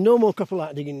there's probably no more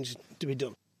coprolite diggings to be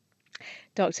done.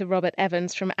 Dr. Robert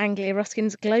Evans from Anglia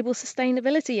Ruskin's Global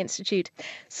Sustainability Institute.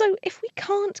 So if we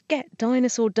can't get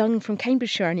dinosaur dung from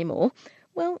Cambridgeshire anymore,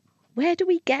 well, where do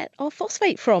we get our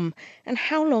phosphate from? And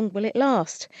how long will it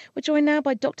last? We're joined now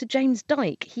by Dr. James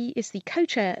Dyke. He is the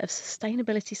co-chair of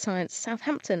Sustainability Science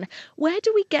Southampton. Where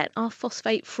do we get our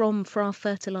phosphate from for our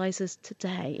fertilisers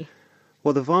today?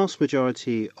 Well, the vast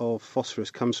majority of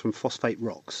phosphorus comes from phosphate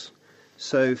rocks.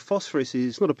 So phosphorus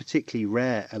is not a particularly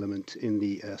rare element in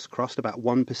the Earth's crust. About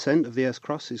 1% of the Earth's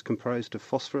crust is composed of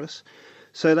phosphorus.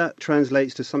 So that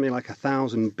translates to something like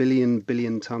 1,000 billion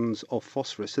tonnes of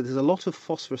phosphorus. So there's a lot of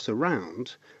phosphorus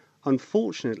around.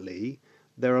 Unfortunately,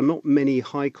 there are not many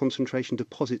high concentration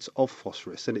deposits of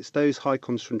phosphorus, and it's those high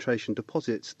concentration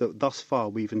deposits that thus far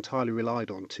we've entirely relied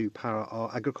on to power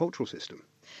our agricultural system.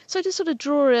 So to sort of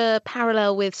draw a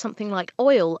parallel with something like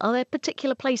oil, are there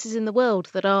particular places in the world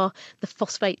that are the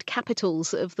phosphate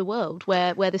capitals of the world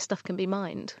where this stuff can be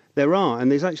mined? There are, and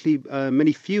there's actually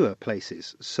many fewer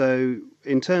places. So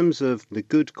in terms of the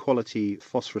good quality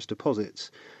phosphorus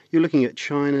deposits, you're looking at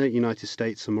China, United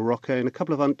States and Morocco and a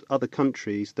couple of other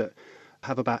countries that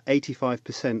have about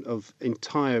 85% of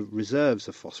entire reserves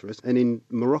of phosphorus. And in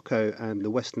Morocco and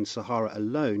the Western Sahara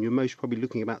alone, you're most probably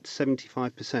looking at about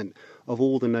 75% of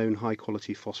all the known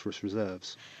high-quality phosphorus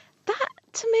reserves. That,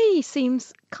 to me,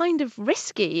 seems kind of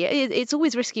risky. It's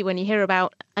always risky when you hear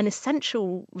about an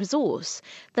essential resource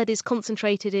that is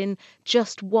concentrated in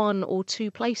just 1 or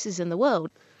 2 places in the world.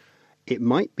 It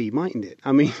might be, mightn't it?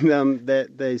 I mean,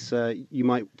 there's you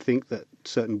might think that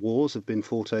certain wars have been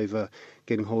fought over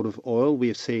getting hold of oil. We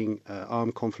are seeing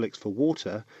armed conflicts for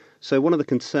water. So one of the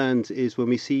concerns is when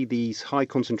we see these high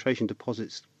concentration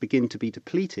deposits begin to be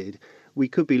depleted, we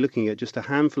could be looking at just a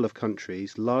handful of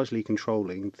countries largely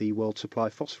controlling the world supply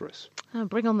of phosphorus. Oh,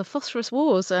 bring on the phosphorus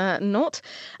wars, not.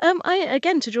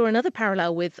 Again, to draw another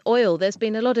parallel with oil, there's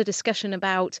been a lot of discussion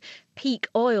about peak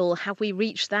oil. Have we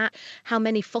reached that? How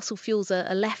many fossil fuels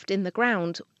are left in the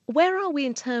ground? Where are we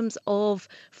in terms of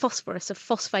phosphorus, of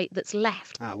phosphate that's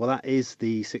left? Well, that is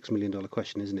the $6 million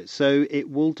question, isn't it? So it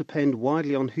will depend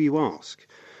widely on who you ask.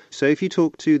 So if you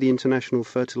talk to the International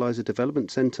Fertiliser Development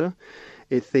Centre,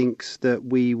 it thinks that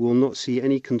we will not see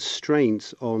any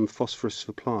constraints on phosphorus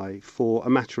supply for a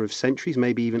matter of centuries,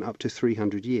 maybe even up to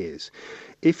 300 years.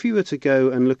 If you were to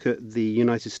go and look at the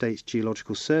United States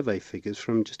Geological Survey figures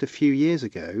from just a few years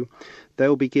ago,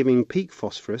 they'll be giving peak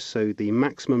phosphorus, so the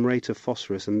maximum rate of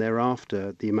phosphorus, and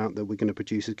thereafter the amount that we're going to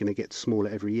produce is going to get smaller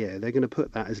every year. They're going to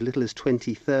put that as little as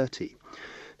 2030.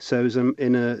 So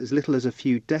in as little as a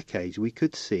few decades, we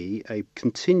could see a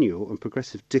continual and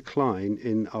progressive decline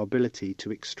in our ability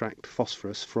to extract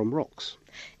phosphorus from rocks.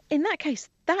 In that case,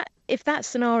 if that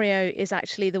scenario is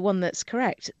actually the one that's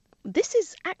correct, this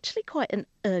is actually quite an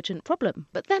urgent problem.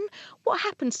 But then what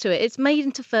happens to it? It's made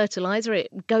into fertiliser,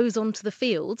 it goes onto the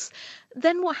fields.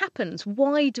 Then what happens?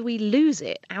 Why do we lose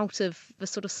it out of the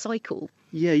sort of cycle?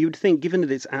 Yeah, you would think, given that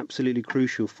it's absolutely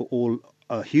crucial for all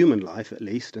human life, at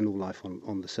least, and all life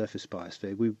on the surface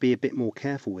biosphere, we'd be a bit more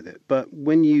careful with it. But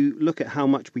when you look at how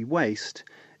much we waste,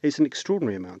 it's an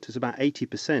extraordinary amount. It's about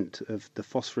 80% of the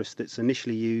phosphorus that's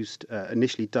initially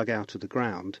dug out of the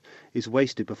ground, is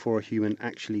wasted before a human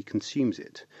actually consumes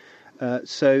it.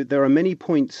 So there are many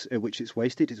points at which it's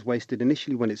wasted. It's wasted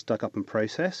initially when it's dug up and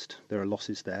processed. There are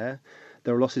losses there.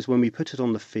 There are losses when we put it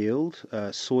on the field.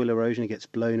 Soil erosion, it gets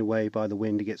blown away by the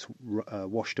wind, it gets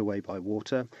washed away by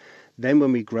water. Then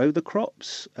when we grow the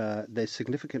crops, there's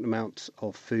significant amounts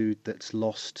of food that's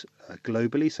lost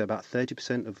globally. So about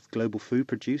 30% of global food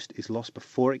produced is lost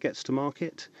before it gets to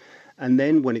market. And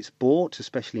then when it's bought,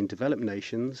 especially in developed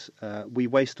nations, we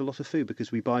waste a lot of food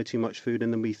because we buy too much food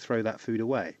and then we throw that food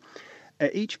away.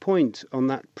 At each point on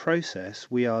that process,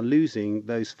 we are losing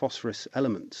those phosphorus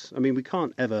elements. I mean, we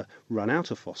can't ever run out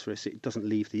of phosphorus. It doesn't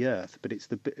leave the earth, but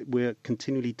we're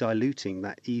continually diluting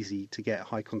that easy-to-get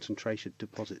high-concentration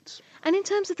deposits. And in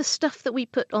terms of the stuff that we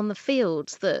put on the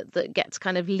fields that gets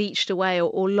kind of leached away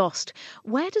or lost,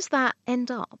 where does that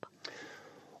end up?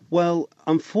 Well,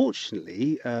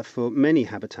 unfortunately, for many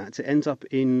habitats, it ends up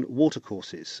in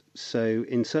watercourses. So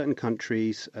in certain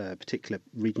countries, particular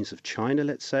regions of China,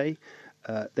 let's say,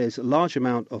 there's a large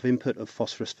amount of input of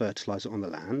phosphorus fertiliser on the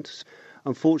land.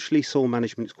 Unfortunately, soil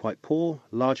management is quite poor.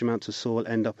 Large amounts of soil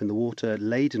end up in the water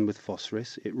laden with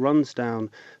phosphorus. It runs down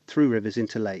through rivers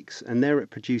into lakes, and there it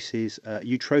produces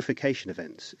eutrophication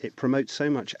events. It promotes so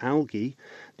much algae.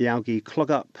 The algae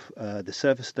clog up the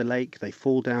surface of the lake. They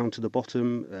fall down to the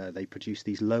bottom. They produce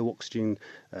these low oxygen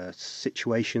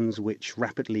situations which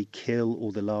rapidly kill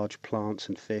all the large plants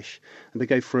and fish. And they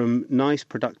go from nice,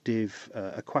 productive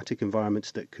aquatic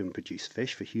environments that can produce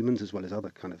fish for humans as well as other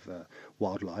kind of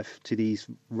wildlife to these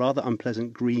rather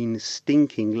unpleasant green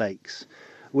stinking lakes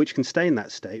which can stay in that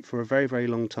state for a very, very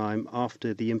long time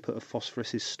after the input of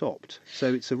phosphorus is stopped.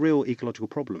 So it's a real ecological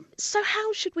problem. So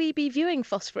how should we be viewing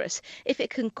phosphorus? If it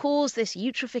can cause this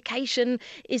eutrophication,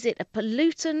 is it a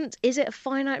pollutant? Is it a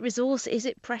finite resource? Is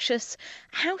it precious?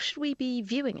 How should we be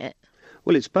viewing it?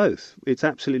 Well, it's both. It's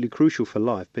absolutely crucial for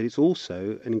life, but it's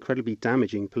also an incredibly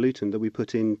damaging pollutant that we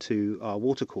put into our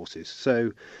watercourses.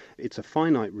 So it's a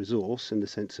finite resource in the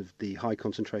sense of the high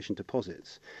concentration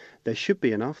deposits. There should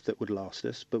be enough that would last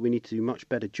us, but we need to do a much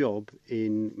better job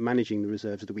in managing the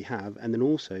reserves that we have and then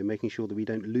also making sure that we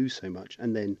don't lose so much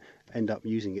and then end up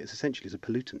using it essentially as a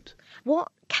pollutant.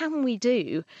 What can we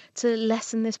do to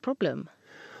lessen this problem?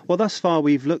 Well, thus far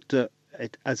we've looked at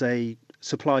it as a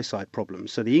supply side problem.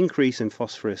 So the increase in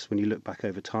phosphorus, when you look back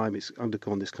over time, it's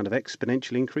undergone this kind of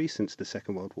exponential increase since the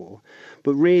Second World War.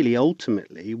 But really,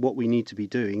 ultimately, what we need to be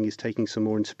doing is taking some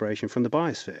more inspiration from the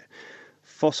biosphere.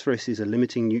 Phosphorus is a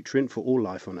limiting nutrient for all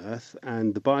life on Earth,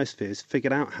 and the biosphere has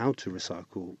figured out how to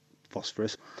recycle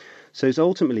phosphorus. So it's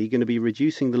ultimately going to be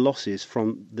reducing the losses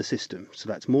from the system. So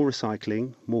that's more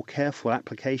recycling, more careful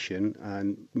application,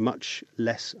 and much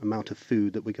less amount of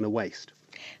food that we're going to waste.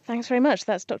 Thanks very much.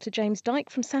 That's Dr. James Dyke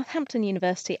from Southampton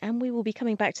University, and we will be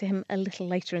coming back to him a little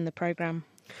later in the programme.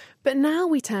 But now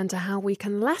we turn to how we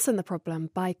can lessen the problem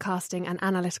by casting an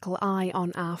analytical eye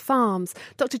on our farms.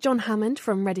 Dr. John Hammond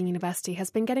from Reading University has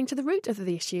been getting to the root of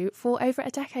the issue for over a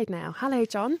decade now. Hello,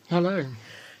 John. Hello.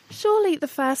 Surely the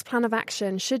first plan of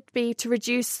action should be to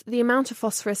reduce the amount of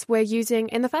phosphorus we're using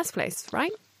in the first place,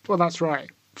 right? Well, that's right.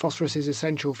 Phosphorus is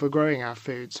essential for growing our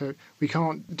food, so we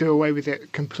can't do away with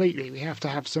it completely. We have to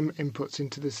have some inputs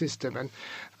into the system. And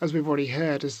as we've already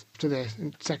heard, after the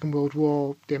Second World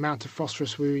War, the amount of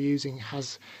phosphorus we were using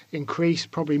has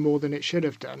increased, probably more than it should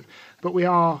have done. But we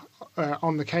are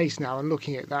on the case now and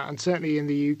looking at that. And certainly in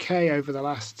the UK over the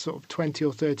last sort of 20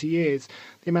 or 30 years,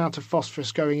 the amount of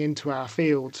phosphorus going into our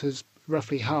fields has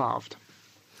roughly halved.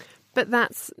 But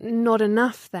that's not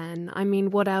enough then. I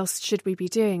mean, what else should we be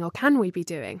doing or can we be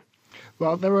doing?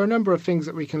 Well, there are a number of things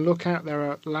that we can look at. There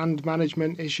are land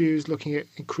management issues, looking at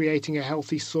creating a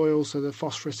healthy soil so the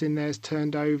phosphorus in there is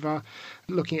turned over,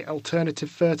 looking at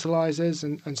alternative fertilisers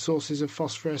and sources of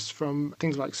phosphorus from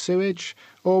things like sewage,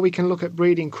 or we can look at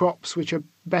breeding crops which are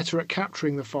better at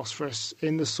capturing the phosphorus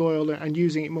in the soil and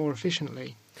using it more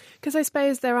efficiently. Because I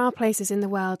suppose there are places in the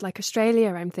world, like Australia,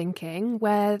 I'm thinking,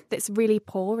 where it's really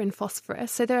poor in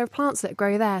phosphorus. So there are plants that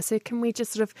grow there. So can we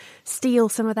just sort of steal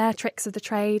some of their tricks of the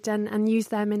trade and use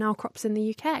them in our crops in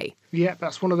the UK? Yeah,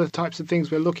 that's one of the types of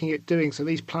things we're looking at doing. So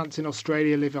these plants in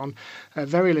Australia live on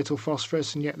very little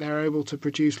phosphorus, and yet they're able to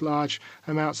produce large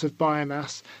amounts of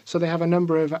biomass. So they have a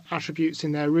number of attributes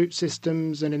in their root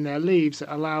systems and in their leaves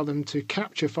that allow them to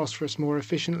capture phosphorus more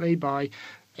efficiently by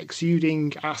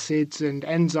exuding acids and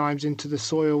enzymes into the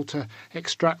soil to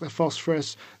extract the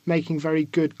phosphorus, making very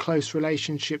good close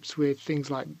relationships with things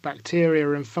like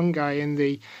bacteria and fungi in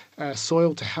the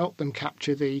soil to help them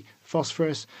capture the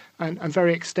phosphorus, and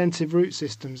very extensive root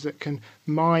systems that can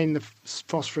mine the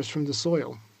phosphorus from the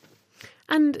soil.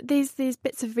 And these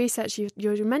bits of research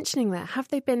you're mentioning there, have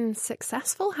they been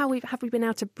successful? Have we been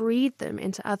able to breed them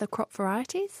into other crop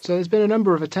varieties? So there's been a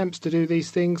number of attempts to do these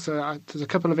things. There's a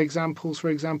couple of examples. For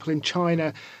example, in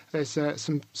China, there's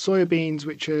some soybeans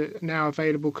which are now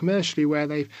available commercially where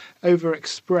they've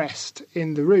overexpressed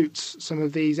in the roots some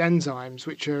of these enzymes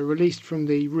which are released from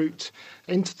the root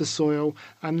into the soil,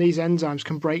 and these enzymes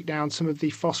can break down some of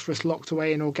the phosphorus locked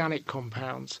away in organic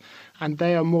compounds. And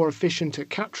they are more efficient at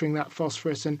capturing that phosphorus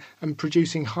and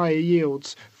producing higher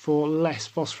yields for less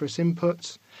phosphorus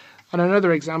inputs. And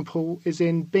another example is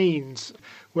in beans,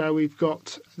 where we've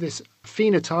got this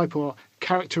phenotype or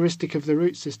characteristic of the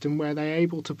root system where they're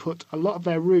able to put a lot of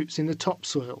their roots in the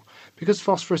topsoil. Because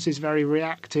phosphorus is very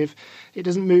reactive, it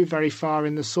doesn't move very far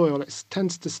in the soil. It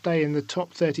tends to stay in the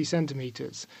top 30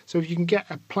 centimetres. So if you can get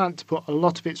a plant to put a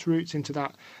lot of its roots into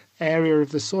that area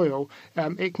of the soil,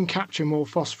 it can capture more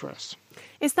phosphorus.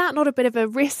 Is that not a bit of a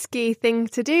risky thing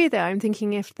to do, though? I'm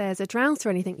thinking if there's a drought or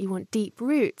anything, you want deep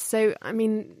roots. So, I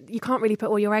mean, you can't really put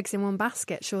all your eggs in one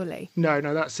basket, surely. No,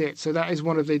 that's it. So that is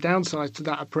one of the downsides to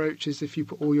that approach, is if you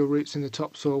put all your roots in the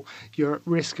topsoil, you're at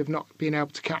risk of not being able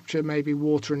to capture maybe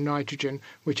water and nitrogen,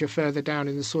 which are further down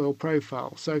in the soil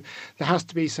profile. So there has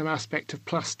to be some aspect of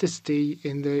plasticity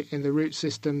in the root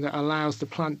system that allows the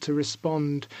plant to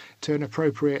respond to an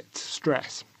appropriate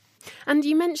stress. And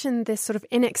you mentioned this sort of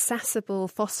inaccessible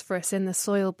phosphorus in the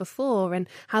soil before, and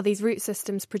how these root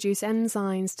systems produce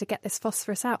enzymes to get this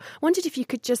phosphorus out. I wondered if you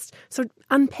could just sort of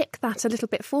unpick that a little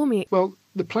bit for me. Well,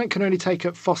 the plant can only take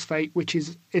up phosphate, which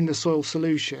is in the soil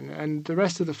solution, and the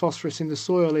rest of the phosphorus in the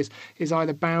soil is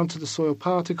either bound to the soil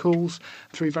particles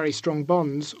through very strong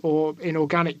bonds or in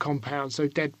organic compounds, so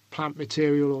dead plant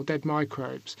material or dead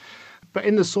microbes. But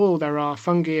in the soil there are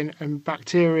fungi and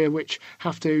bacteria which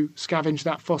have to scavenge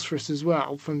that phosphorus as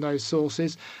well from those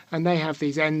sources, and they have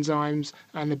these enzymes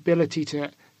and ability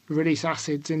to release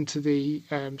acids into the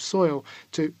soil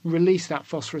to release that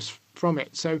phosphorus from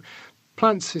it. So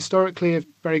plants historically are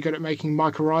very good at making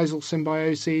mycorrhizal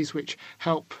symbioses which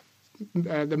help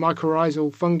the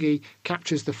mycorrhizal fungi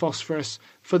captures the phosphorus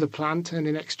for the plant, and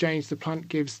in exchange the plant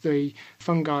gives the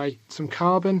fungi some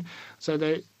carbon. So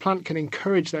the plant can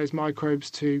encourage those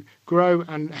microbes to grow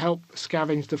and help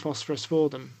scavenge the phosphorus for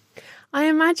them. I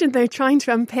imagine, though, trying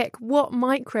to unpick what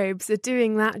microbes are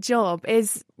doing that job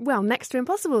is, well, next to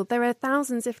impossible. There are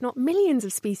thousands, if not millions,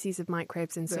 of species of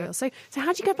microbes in soil. So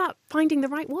how do you go about finding the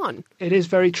right one? It is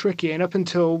very tricky, and up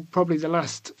until probably the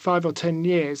last 5 or 10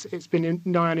 years, it's been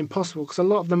nigh on impossible because a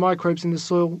lot of the microbes in the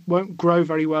soil won't grow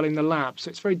very well in the lab. So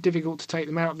it's very difficult to take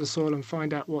them out of the soil and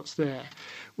find out what's there.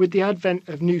 With the advent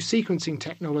of new sequencing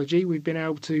technology, we've been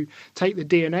able to take the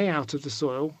DNA out of the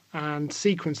soil and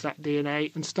sequence that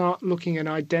DNA and start looking and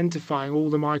identifying all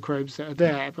the microbes that are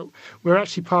there. But we're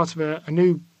actually part of a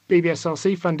new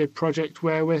BBSRC funded project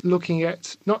where we're looking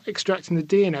at not extracting the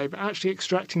DNA, but actually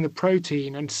extracting the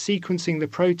protein and sequencing the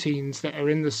proteins that are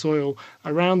in the soil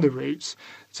around the roots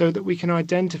so that we can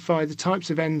identify the types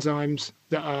of enzymes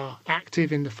that are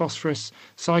active in the phosphorus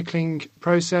cycling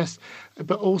process,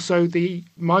 but also the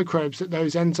microbes that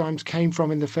those enzymes came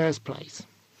from in the first place.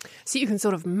 So you can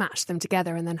sort of match them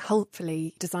together and then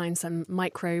hopefully design some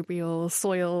microbial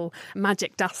soil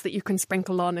magic dust that you can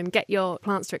sprinkle on and get your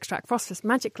plants to extract phosphorus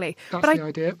magically. That's the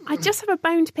idea. I just have a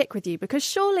bone to pick with you, because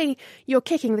surely you're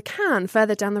kicking the can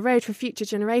further down the road for future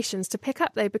generations to pick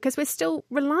up, though, because we're still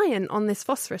reliant on this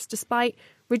phosphorus despite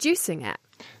reducing it.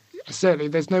 Certainly,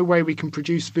 there's no way we can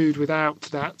produce food without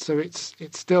that. So it's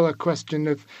still a question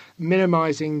of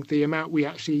minimising the amount we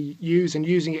actually use and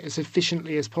using it as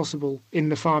efficiently as possible in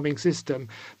the farming system.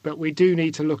 But we do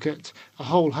need to look at a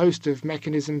whole host of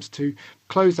mechanisms to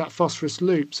close that phosphorus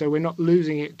loop so we're not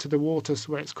losing it to the water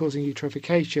where it's causing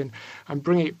eutrophication, and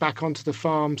bring it back onto the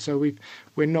farm so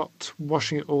we're not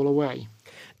washing it all away.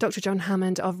 Dr. John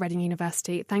Hammond of Reading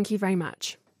University, thank you very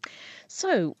much.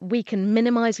 So we can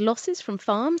minimise losses from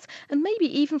farms and maybe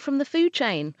even from the food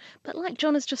chain. But like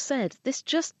John has just said, this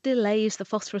just delays the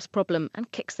phosphorus problem and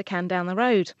kicks the can down the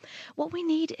road. What we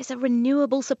need is a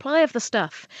renewable supply of the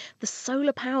stuff, the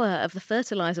solar power of the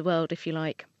fertiliser world, if you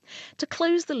like, to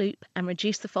close the loop and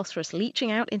reduce the phosphorus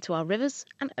leaching out into our rivers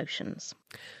and oceans.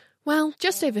 Well,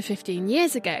 just over 15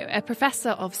 years ago, a professor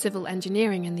of civil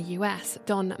engineering in the US,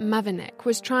 Don Mavernick,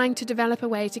 was trying to develop a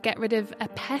way to get rid of a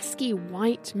pesky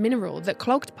white mineral that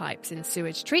clogged pipes in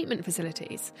sewage treatment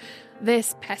facilities.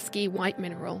 This pesky white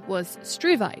mineral was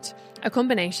struvite, a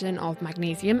combination of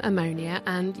magnesium, ammonia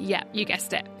and, yeah, you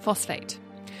guessed it, phosphate.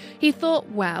 He thought,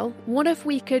 well, what if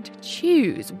we could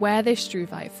choose where this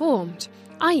struvite formed?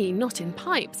 i.e. not in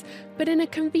pipes, but in a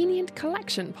convenient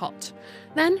collection pot.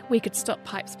 Then we could stop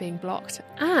pipes being blocked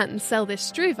and sell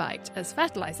this struvite as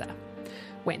fertiliser.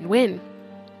 Win-win.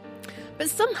 But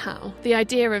somehow the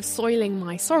idea of soiling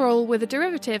my sorrel with a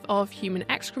derivative of human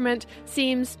excrement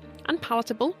seems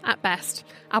unpalatable at best,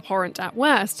 abhorrent at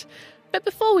worst. But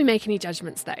before we make any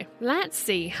judgments though, let's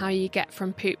see how you get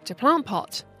from poop to plant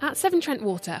pot at Severn Trent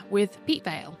Water with Pete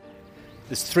Vale.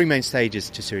 There's three main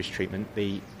stages to sewage treatment.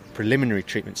 The preliminary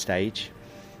treatment stage,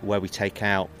 where we take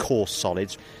out coarse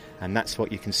solids, and that's what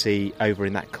you can see over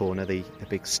in that corner, the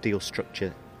big steel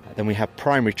structure. Then we have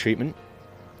primary treatment,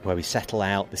 where we settle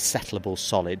out the settleable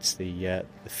solids, the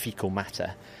fecal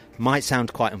matter. Might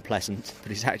sound quite unpleasant,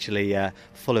 but it's actually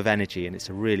full of energy, and it's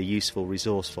a really useful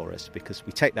resource for us, because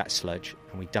we take that sludge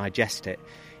and we digest it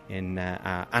in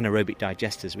our anaerobic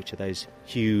digesters, which are those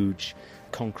huge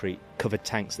concrete covered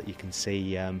tanks that you can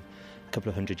see a couple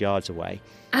of 100 yards away.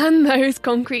 And those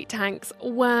concrete tanks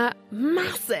were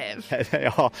massive. They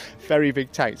are very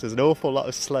big tanks. There's an awful lot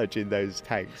of sludge in those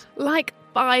tanks. Like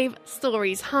 5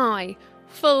 stories high,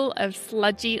 full of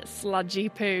sludgy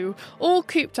poo, all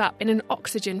cooped up in an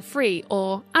oxygen-free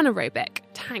or anaerobic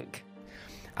tank.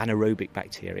 Anaerobic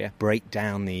bacteria break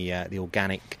down the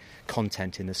organic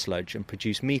content in the sludge and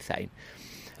produce methane.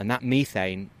 And that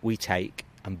methane we take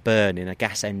and burn in a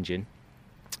gas engine.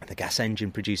 The gas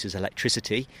engine produces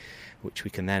electricity, which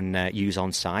we can then use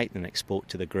on site and export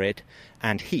to the grid,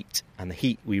 and heat. And the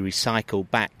heat we recycle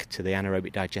back to the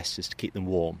anaerobic digesters to keep them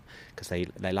warm, because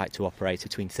they like to operate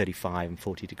between 35 and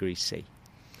 40 degrees C.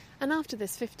 And after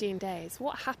this 15 days,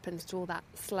 what happens to all that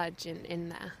sludge in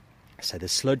there? So the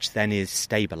sludge then is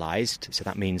stabilised, so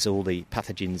that means all the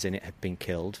pathogens in it have been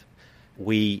killed.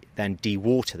 We then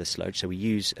dewater the sludge, so we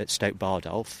use at Stoke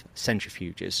Bardolph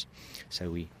centrifuges.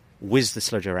 So we whiz the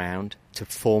sludge around to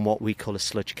form what we call a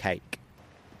sludge cake.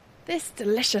 This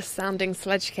delicious sounding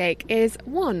sludge cake is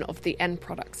one of the end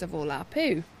products of all our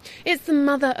poo. It's the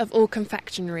mother of all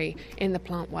confectionery in the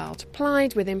plant world,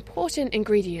 plied with important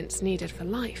ingredients needed for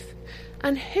life.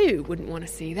 And who wouldn't want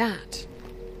to see that?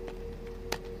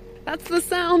 That's the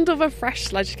sound of a fresh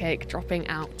sludge cake dropping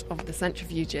out of the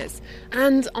centrifuges.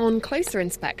 And on closer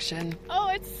inspection, oh,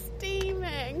 it's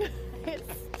steaming!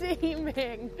 It's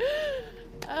steaming!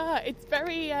 It's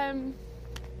very,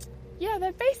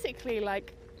 they're basically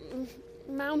like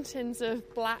mountains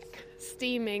of black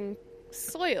steaming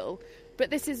soil. But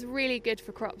this is really good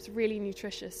for crops, really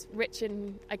nutritious, rich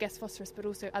in, I guess, phosphorus, but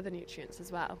also other nutrients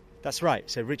as well. That's right,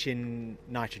 so rich in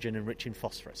nitrogen and rich in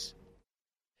phosphorus.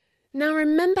 Now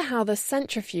remember how the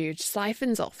centrifuge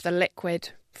siphons off the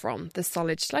liquid from the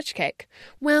solid sludge cake?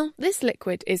 Well, this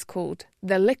liquid is called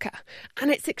the liquor,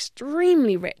 and it's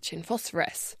extremely rich in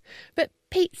phosphorus. But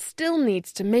Pete still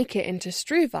needs to make it into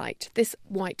struvite, this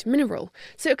white mineral,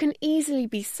 so it can easily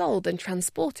be sold and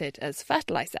transported as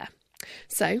fertiliser.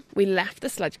 So we left the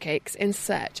sludge cakes in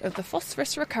search of the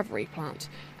phosphorus recovery plant,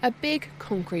 a big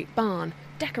concrete barn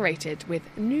decorated with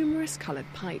numerous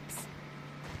coloured pipes.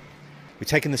 We've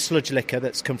taken the sludge liquor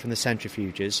that's come from the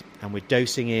centrifuges and we're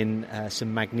dosing in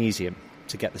some magnesium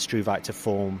to get the struvite to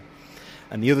form.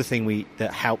 And the other thing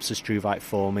that helps the struvite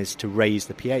form is to raise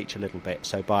the pH a little bit.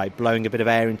 So by blowing a bit of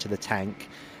air into the tank,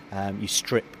 you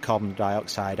strip carbon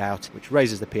dioxide out, which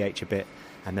raises the pH a bit,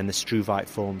 and then the struvite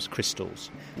forms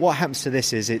crystals. What happens to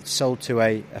this is it's sold to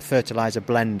a fertiliser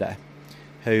blender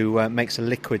who makes a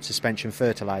liquid suspension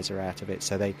fertiliser out of it.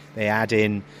 So they add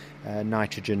in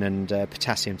nitrogen and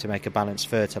potassium to make a balanced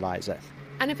fertiliser.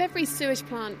 And if every sewage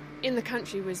plant in the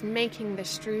country was making the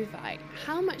struvite,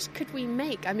 how much could we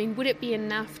make? I mean, would it be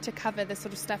enough to cover the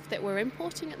sort of stuff that we're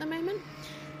importing at the moment?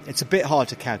 It's a bit hard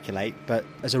to calculate, but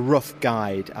as a rough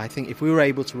guide, I think if we were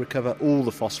able to recover all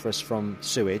the phosphorus from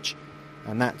sewage,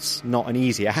 and that's not an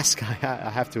easy ask,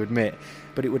 I have to admit,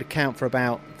 but it would account for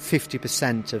about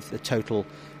 50% of the total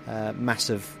mass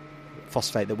of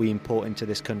phosphate that we import into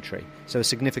this country. So a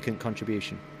significant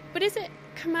contribution. But is it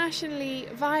commercially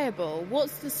viable?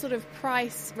 What's the sort of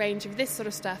price range of this sort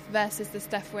of stuff versus the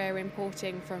stuff we're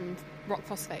importing from rock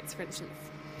phosphates, for instance?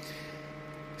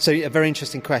 So a very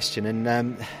interesting question,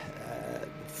 and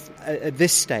at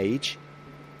this stage,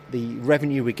 the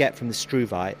revenue we get from the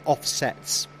struvite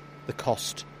offsets the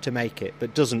cost to make it,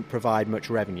 but doesn't provide much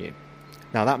revenue.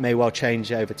 Now that may well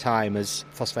change over time as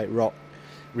phosphate rock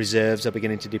reserves are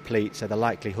beginning to deplete, so the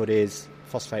likelihood is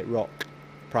phosphate rock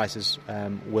prices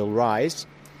will rise.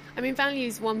 I mean, value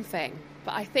is one thing,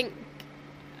 but I think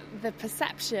the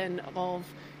perception of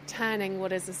turning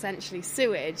what is essentially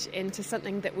sewage into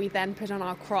something that we then put on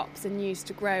our crops and use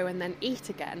to grow and then eat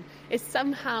again is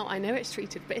somehow, I know it's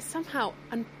treated, but it's somehow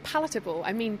unpalatable.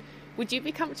 I mean, would you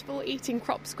be comfortable eating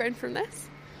crops grown from this?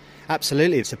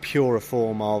 Absolutely, it's a purer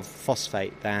form of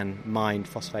phosphate than mined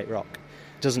phosphate rock.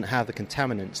 It doesn't have the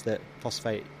contaminants that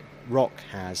phosphate rock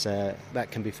has.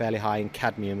 That can be fairly high in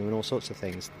cadmium and all sorts of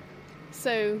things.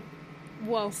 So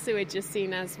while sewage is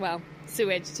seen as, well,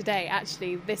 sewage today,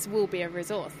 actually this will be a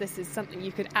resource. This is something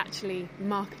you could actually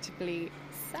marketably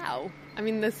sell. I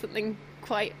mean, there's something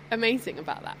quite amazing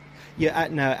about that. Yeah,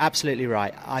 no, absolutely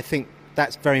right. I think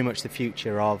that's very much the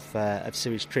future of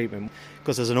sewage treatment,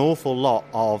 because there's an awful lot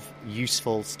of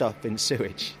useful stuff in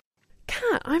sewage.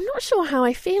 Kat, I'm not sure how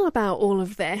I feel about all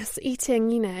of this,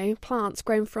 eating, plants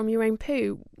grown from your own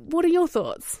poo. What are your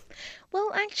thoughts?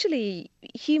 Well, actually,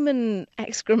 human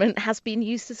excrement has been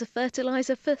used as a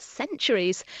fertiliser for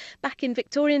centuries. Back in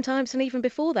Victorian times and even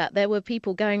before that, there were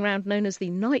people going around known as the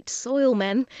night soil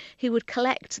men who would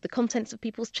collect the contents of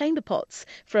people's chamber pots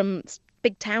from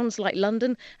big towns like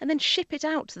London and then ship it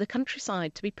out to the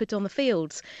countryside to be put on the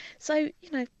fields. So,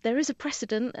 there is a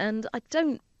precedent, and I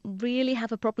don't really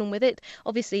have a problem with it.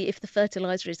 Obviously, if the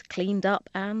fertiliser is cleaned up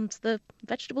and the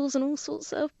vegetables and all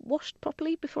sorts are washed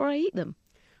properly before I eat them.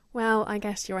 Well, I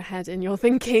guess you're ahead in your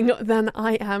thinking than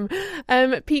I am.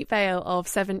 Pete Vale of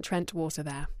Severn Trent Water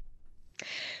there.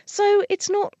 So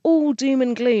it's not all doom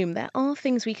and gloom. There are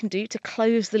things we can do to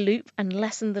close the loop and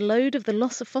lessen the load of the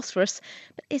loss of phosphorus.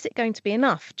 But is it going to be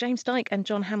enough? James Dyke and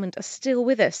John Hammond are still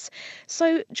with us.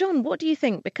 So, John, what do you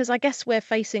think? Because I guess we're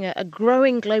facing a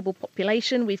growing global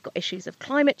population. We've got issues of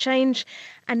climate change.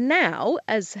 And now,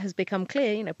 as has become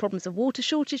clear, problems of water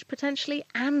shortage potentially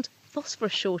and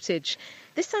phosphorus shortage.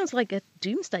 This sounds like a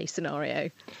doomsday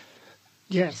scenario.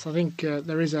 Yes, I think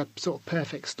there is a sort of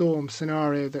perfect storm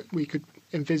scenario that we could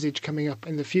envisage coming up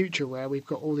in the future, where we've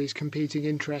got all these competing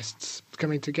interests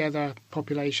coming together: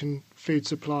 population, food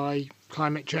supply,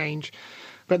 climate change.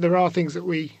 But there are things that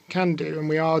we can do and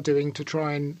we are doing to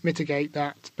try and mitigate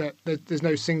that. But there's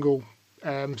no single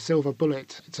silver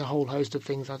bullet. It's a whole host of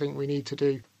things I think we need to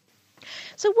do.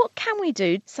 So what can we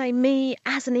do? Say, me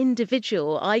as an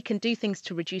individual, I can do things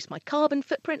to reduce my carbon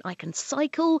footprint. I can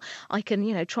cycle. I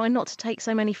can, try not to take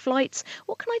so many flights.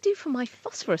 What can I do for my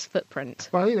phosphorus footprint?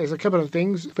 Well, I think there's a couple of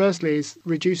things. Firstly is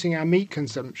reducing our meat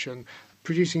consumption.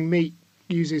 Producing meat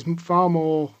uses far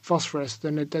more phosphorus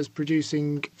than it does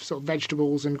producing sort of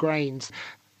vegetables and grains.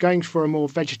 Going for a more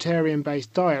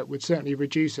vegetarian-based diet would certainly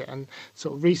reduce it, and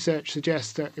sort of research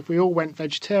suggests that if we all went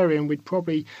vegetarian, we'd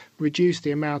probably reduce the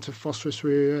amount of phosphorus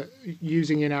we're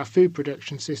using in our food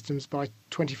production systems by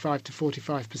 25 to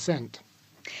 45%.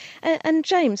 And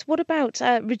James, what about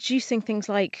reducing things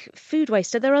like food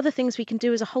waste? Are there other things we can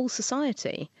do as a whole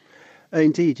society?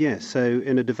 Indeed, yes. So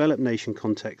in a developed nation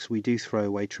context, we do throw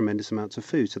away tremendous amounts of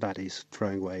food. So that is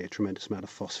throwing away a tremendous amount of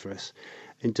phosphorus.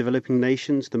 In developing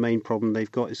nations, the main problem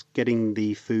they've got is getting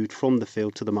the food from the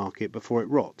field to the market before it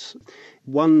rots.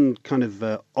 One kind of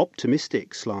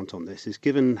optimistic slant on this is,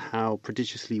 given how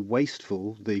prodigiously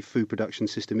wasteful the food production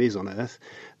system is on Earth,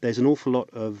 there's an awful lot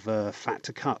of fat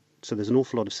to cut. So there's an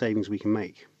awful lot of savings we can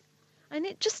make. And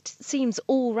it just seems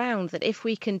all round that if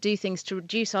we can do things to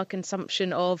reduce our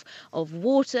consumption of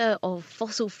water, of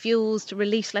fossil fuels, to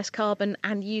release less carbon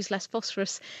and use less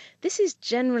phosphorus, this is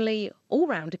generally all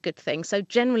round a good thing. So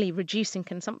generally reducing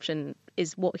consumption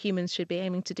is what humans should be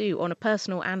aiming to do on a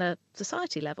personal and a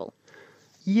society level.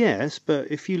 Yes,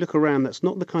 but if you look around, that's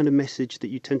not the kind of message that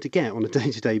you tend to get on a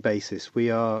day-to-day basis. We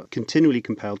are continually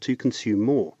compelled to consume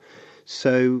more.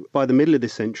 So by the middle of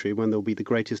this century, when there'll be the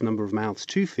greatest number of mouths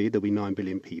to feed, there'll be 9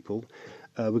 billion people,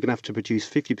 we're going to have to produce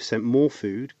 50% more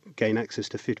food, gain access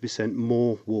to 50%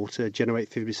 more water,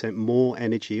 generate 50% more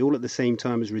energy, all at the same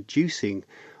time as reducing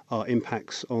our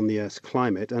impacts on the Earth's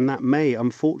climate. And that may,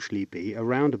 unfortunately, be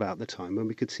around about the time when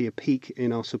we could see a peak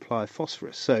in our supply of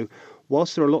phosphorus. So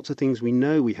whilst there are lots of things we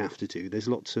know we have to do, there's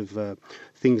lots of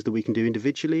things that we can do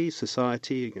individually,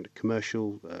 society,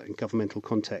 commercial, and governmental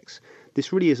contexts.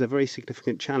 This really is a very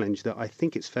significant challenge that I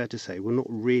think it's fair to say we're not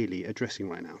really addressing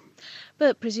right now.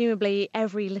 But presumably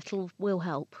every little will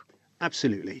help.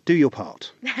 Absolutely. Do your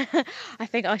part. I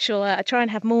think I shall try and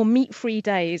have more meat-free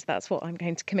days. That's what I'm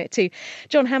going to commit to.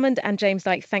 John Hammond and James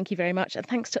Dyke, thank you very much. And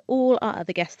thanks to all our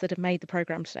other guests that have made the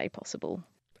programme today possible.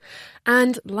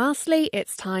 And lastly,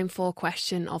 it's time for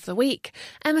Question of the Week.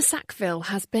 Emma Sackville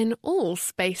has been all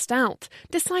spaced out,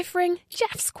 deciphering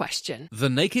Jeff's question.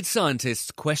 The Naked Scientist's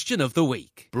Question of the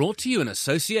Week, brought to you in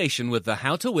association with the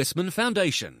Houter Wisman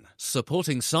Foundation,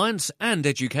 supporting science and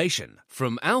education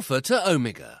from Alpha to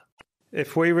Omega.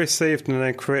 If we received an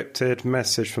encrypted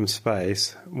message from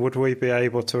space, would we be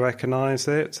able to recognise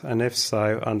it, and if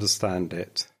so, understand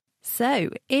it? So,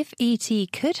 if E.T.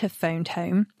 could have phoned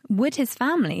home, would his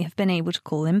family have been able to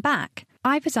call him back?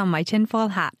 I put on my tinfoil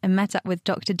hat and met up with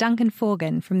Dr. Duncan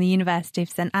Forgan from the University of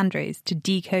St Andrews to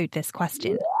decode this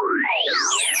question.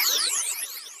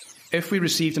 If we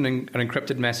received an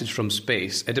encrypted message from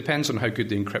space, it depends on how good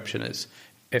the encryption is.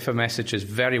 If a message is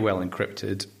very well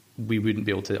encrypted, we wouldn't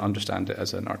be able to understand it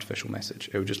as an artificial message.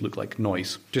 It would just look like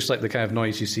noise, just like the kind of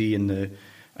noise you see in the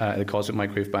cosmic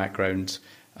microwave background,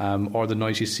 or the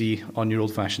noise you see on your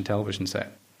old-fashioned television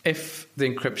set. If the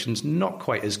encryption's not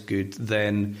quite as good,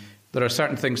 then there are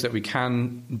certain things that we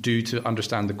can do to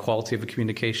understand the quality of a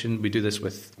communication. We do this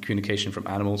with communication from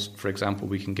animals. For example,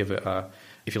 we can give it a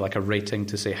rating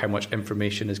to say how much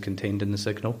information is contained in the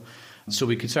signal. So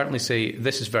we could certainly say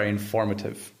this is very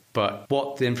informative, but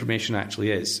what the information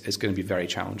actually is going to be very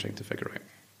challenging to figure out.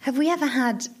 Have we ever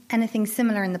had anything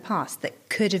similar in the past that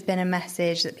could have been a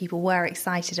message that people were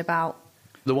excited about?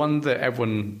 The one that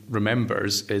everyone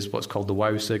remembers is what's called the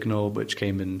WOW signal, which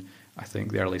came in, I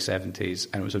think, the early 70s,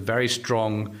 and it was a very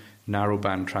strong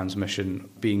narrowband transmission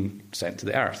being sent to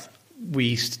the Earth.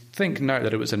 We think now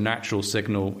that it was a natural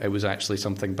signal, it was actually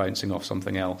something bouncing off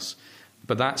something else.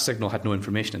 But that signal had no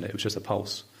information in it, it was just a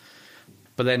pulse.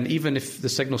 But then even if the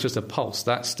signal's just a pulse,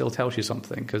 that still tells you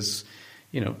something, because,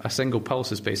 a single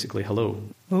pulse is basically hello.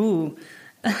 Ooh,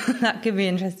 that could be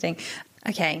interesting.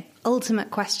 Okay, ultimate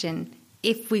question.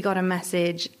 If we got a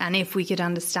message and if we could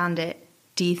understand it,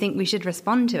 do you think we should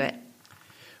respond to it?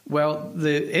 Well,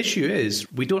 the issue is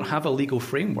we don't have a legal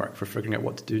framework for figuring out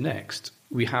what to do next.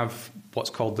 We have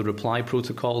what's called the reply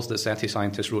protocols that SETI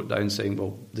scientists wrote down saying,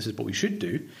 well, this is what we should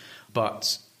do,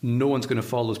 but no one's going to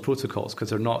follow those protocols because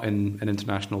they're not in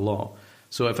international law.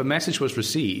 So if a message was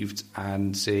received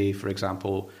and, say, for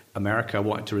example, America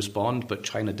wanted to respond but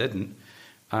China didn't,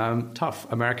 tough.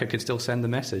 America could still send the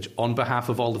message on behalf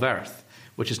of all of Earth,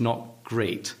 which is not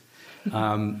great.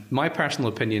 My personal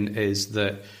opinion is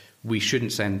that we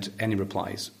shouldn't send any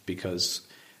replies because,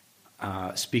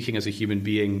 speaking as a human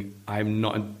being, I'm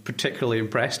not particularly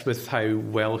impressed with how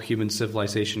well human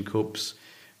civilization copes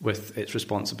with its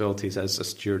responsibilities as a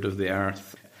steward of the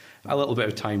Earth. A little bit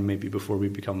of time maybe before we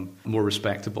become more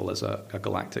respectable as a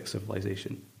galactic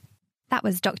civilization. That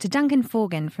was Dr. Duncan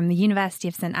Forgan from the University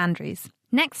of St Andrews.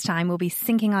 Next time we'll be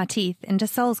sinking our teeth into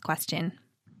Sol's question.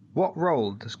 What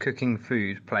role does cooking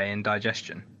food play in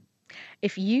digestion?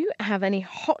 If you have any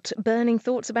hot burning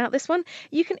thoughts about this one,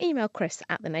 you can email Chris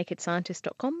at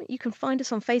thenakedscientist.com. You can find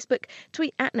us on Facebook,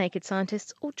 tweet at Naked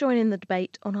Scientists, or join in the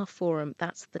debate on our forum.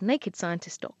 That's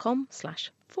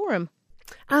thenakedscientist.com/forum.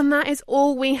 And that is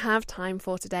all we have time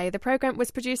for today. The programme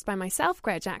was produced by myself,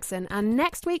 Greta Jackson, and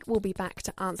next week we'll be back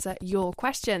to answer your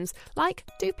questions, like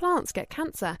do plants get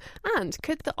cancer? And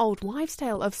could the old wives'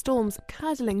 tale of storms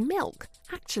curdling milk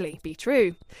actually be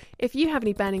true? If you have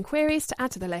any burning queries to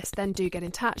add to the list, then do get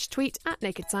in touch. Tweet at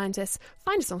Naked Scientists,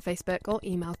 find us on Facebook, or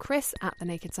email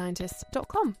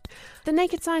chris@thenakedscientist.com. The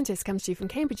Naked Scientist comes to you from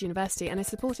Cambridge University and is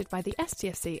supported by the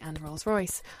STFC and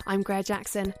Rolls-Royce. I'm Greta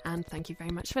Jackson, and thank you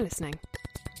very much for listening.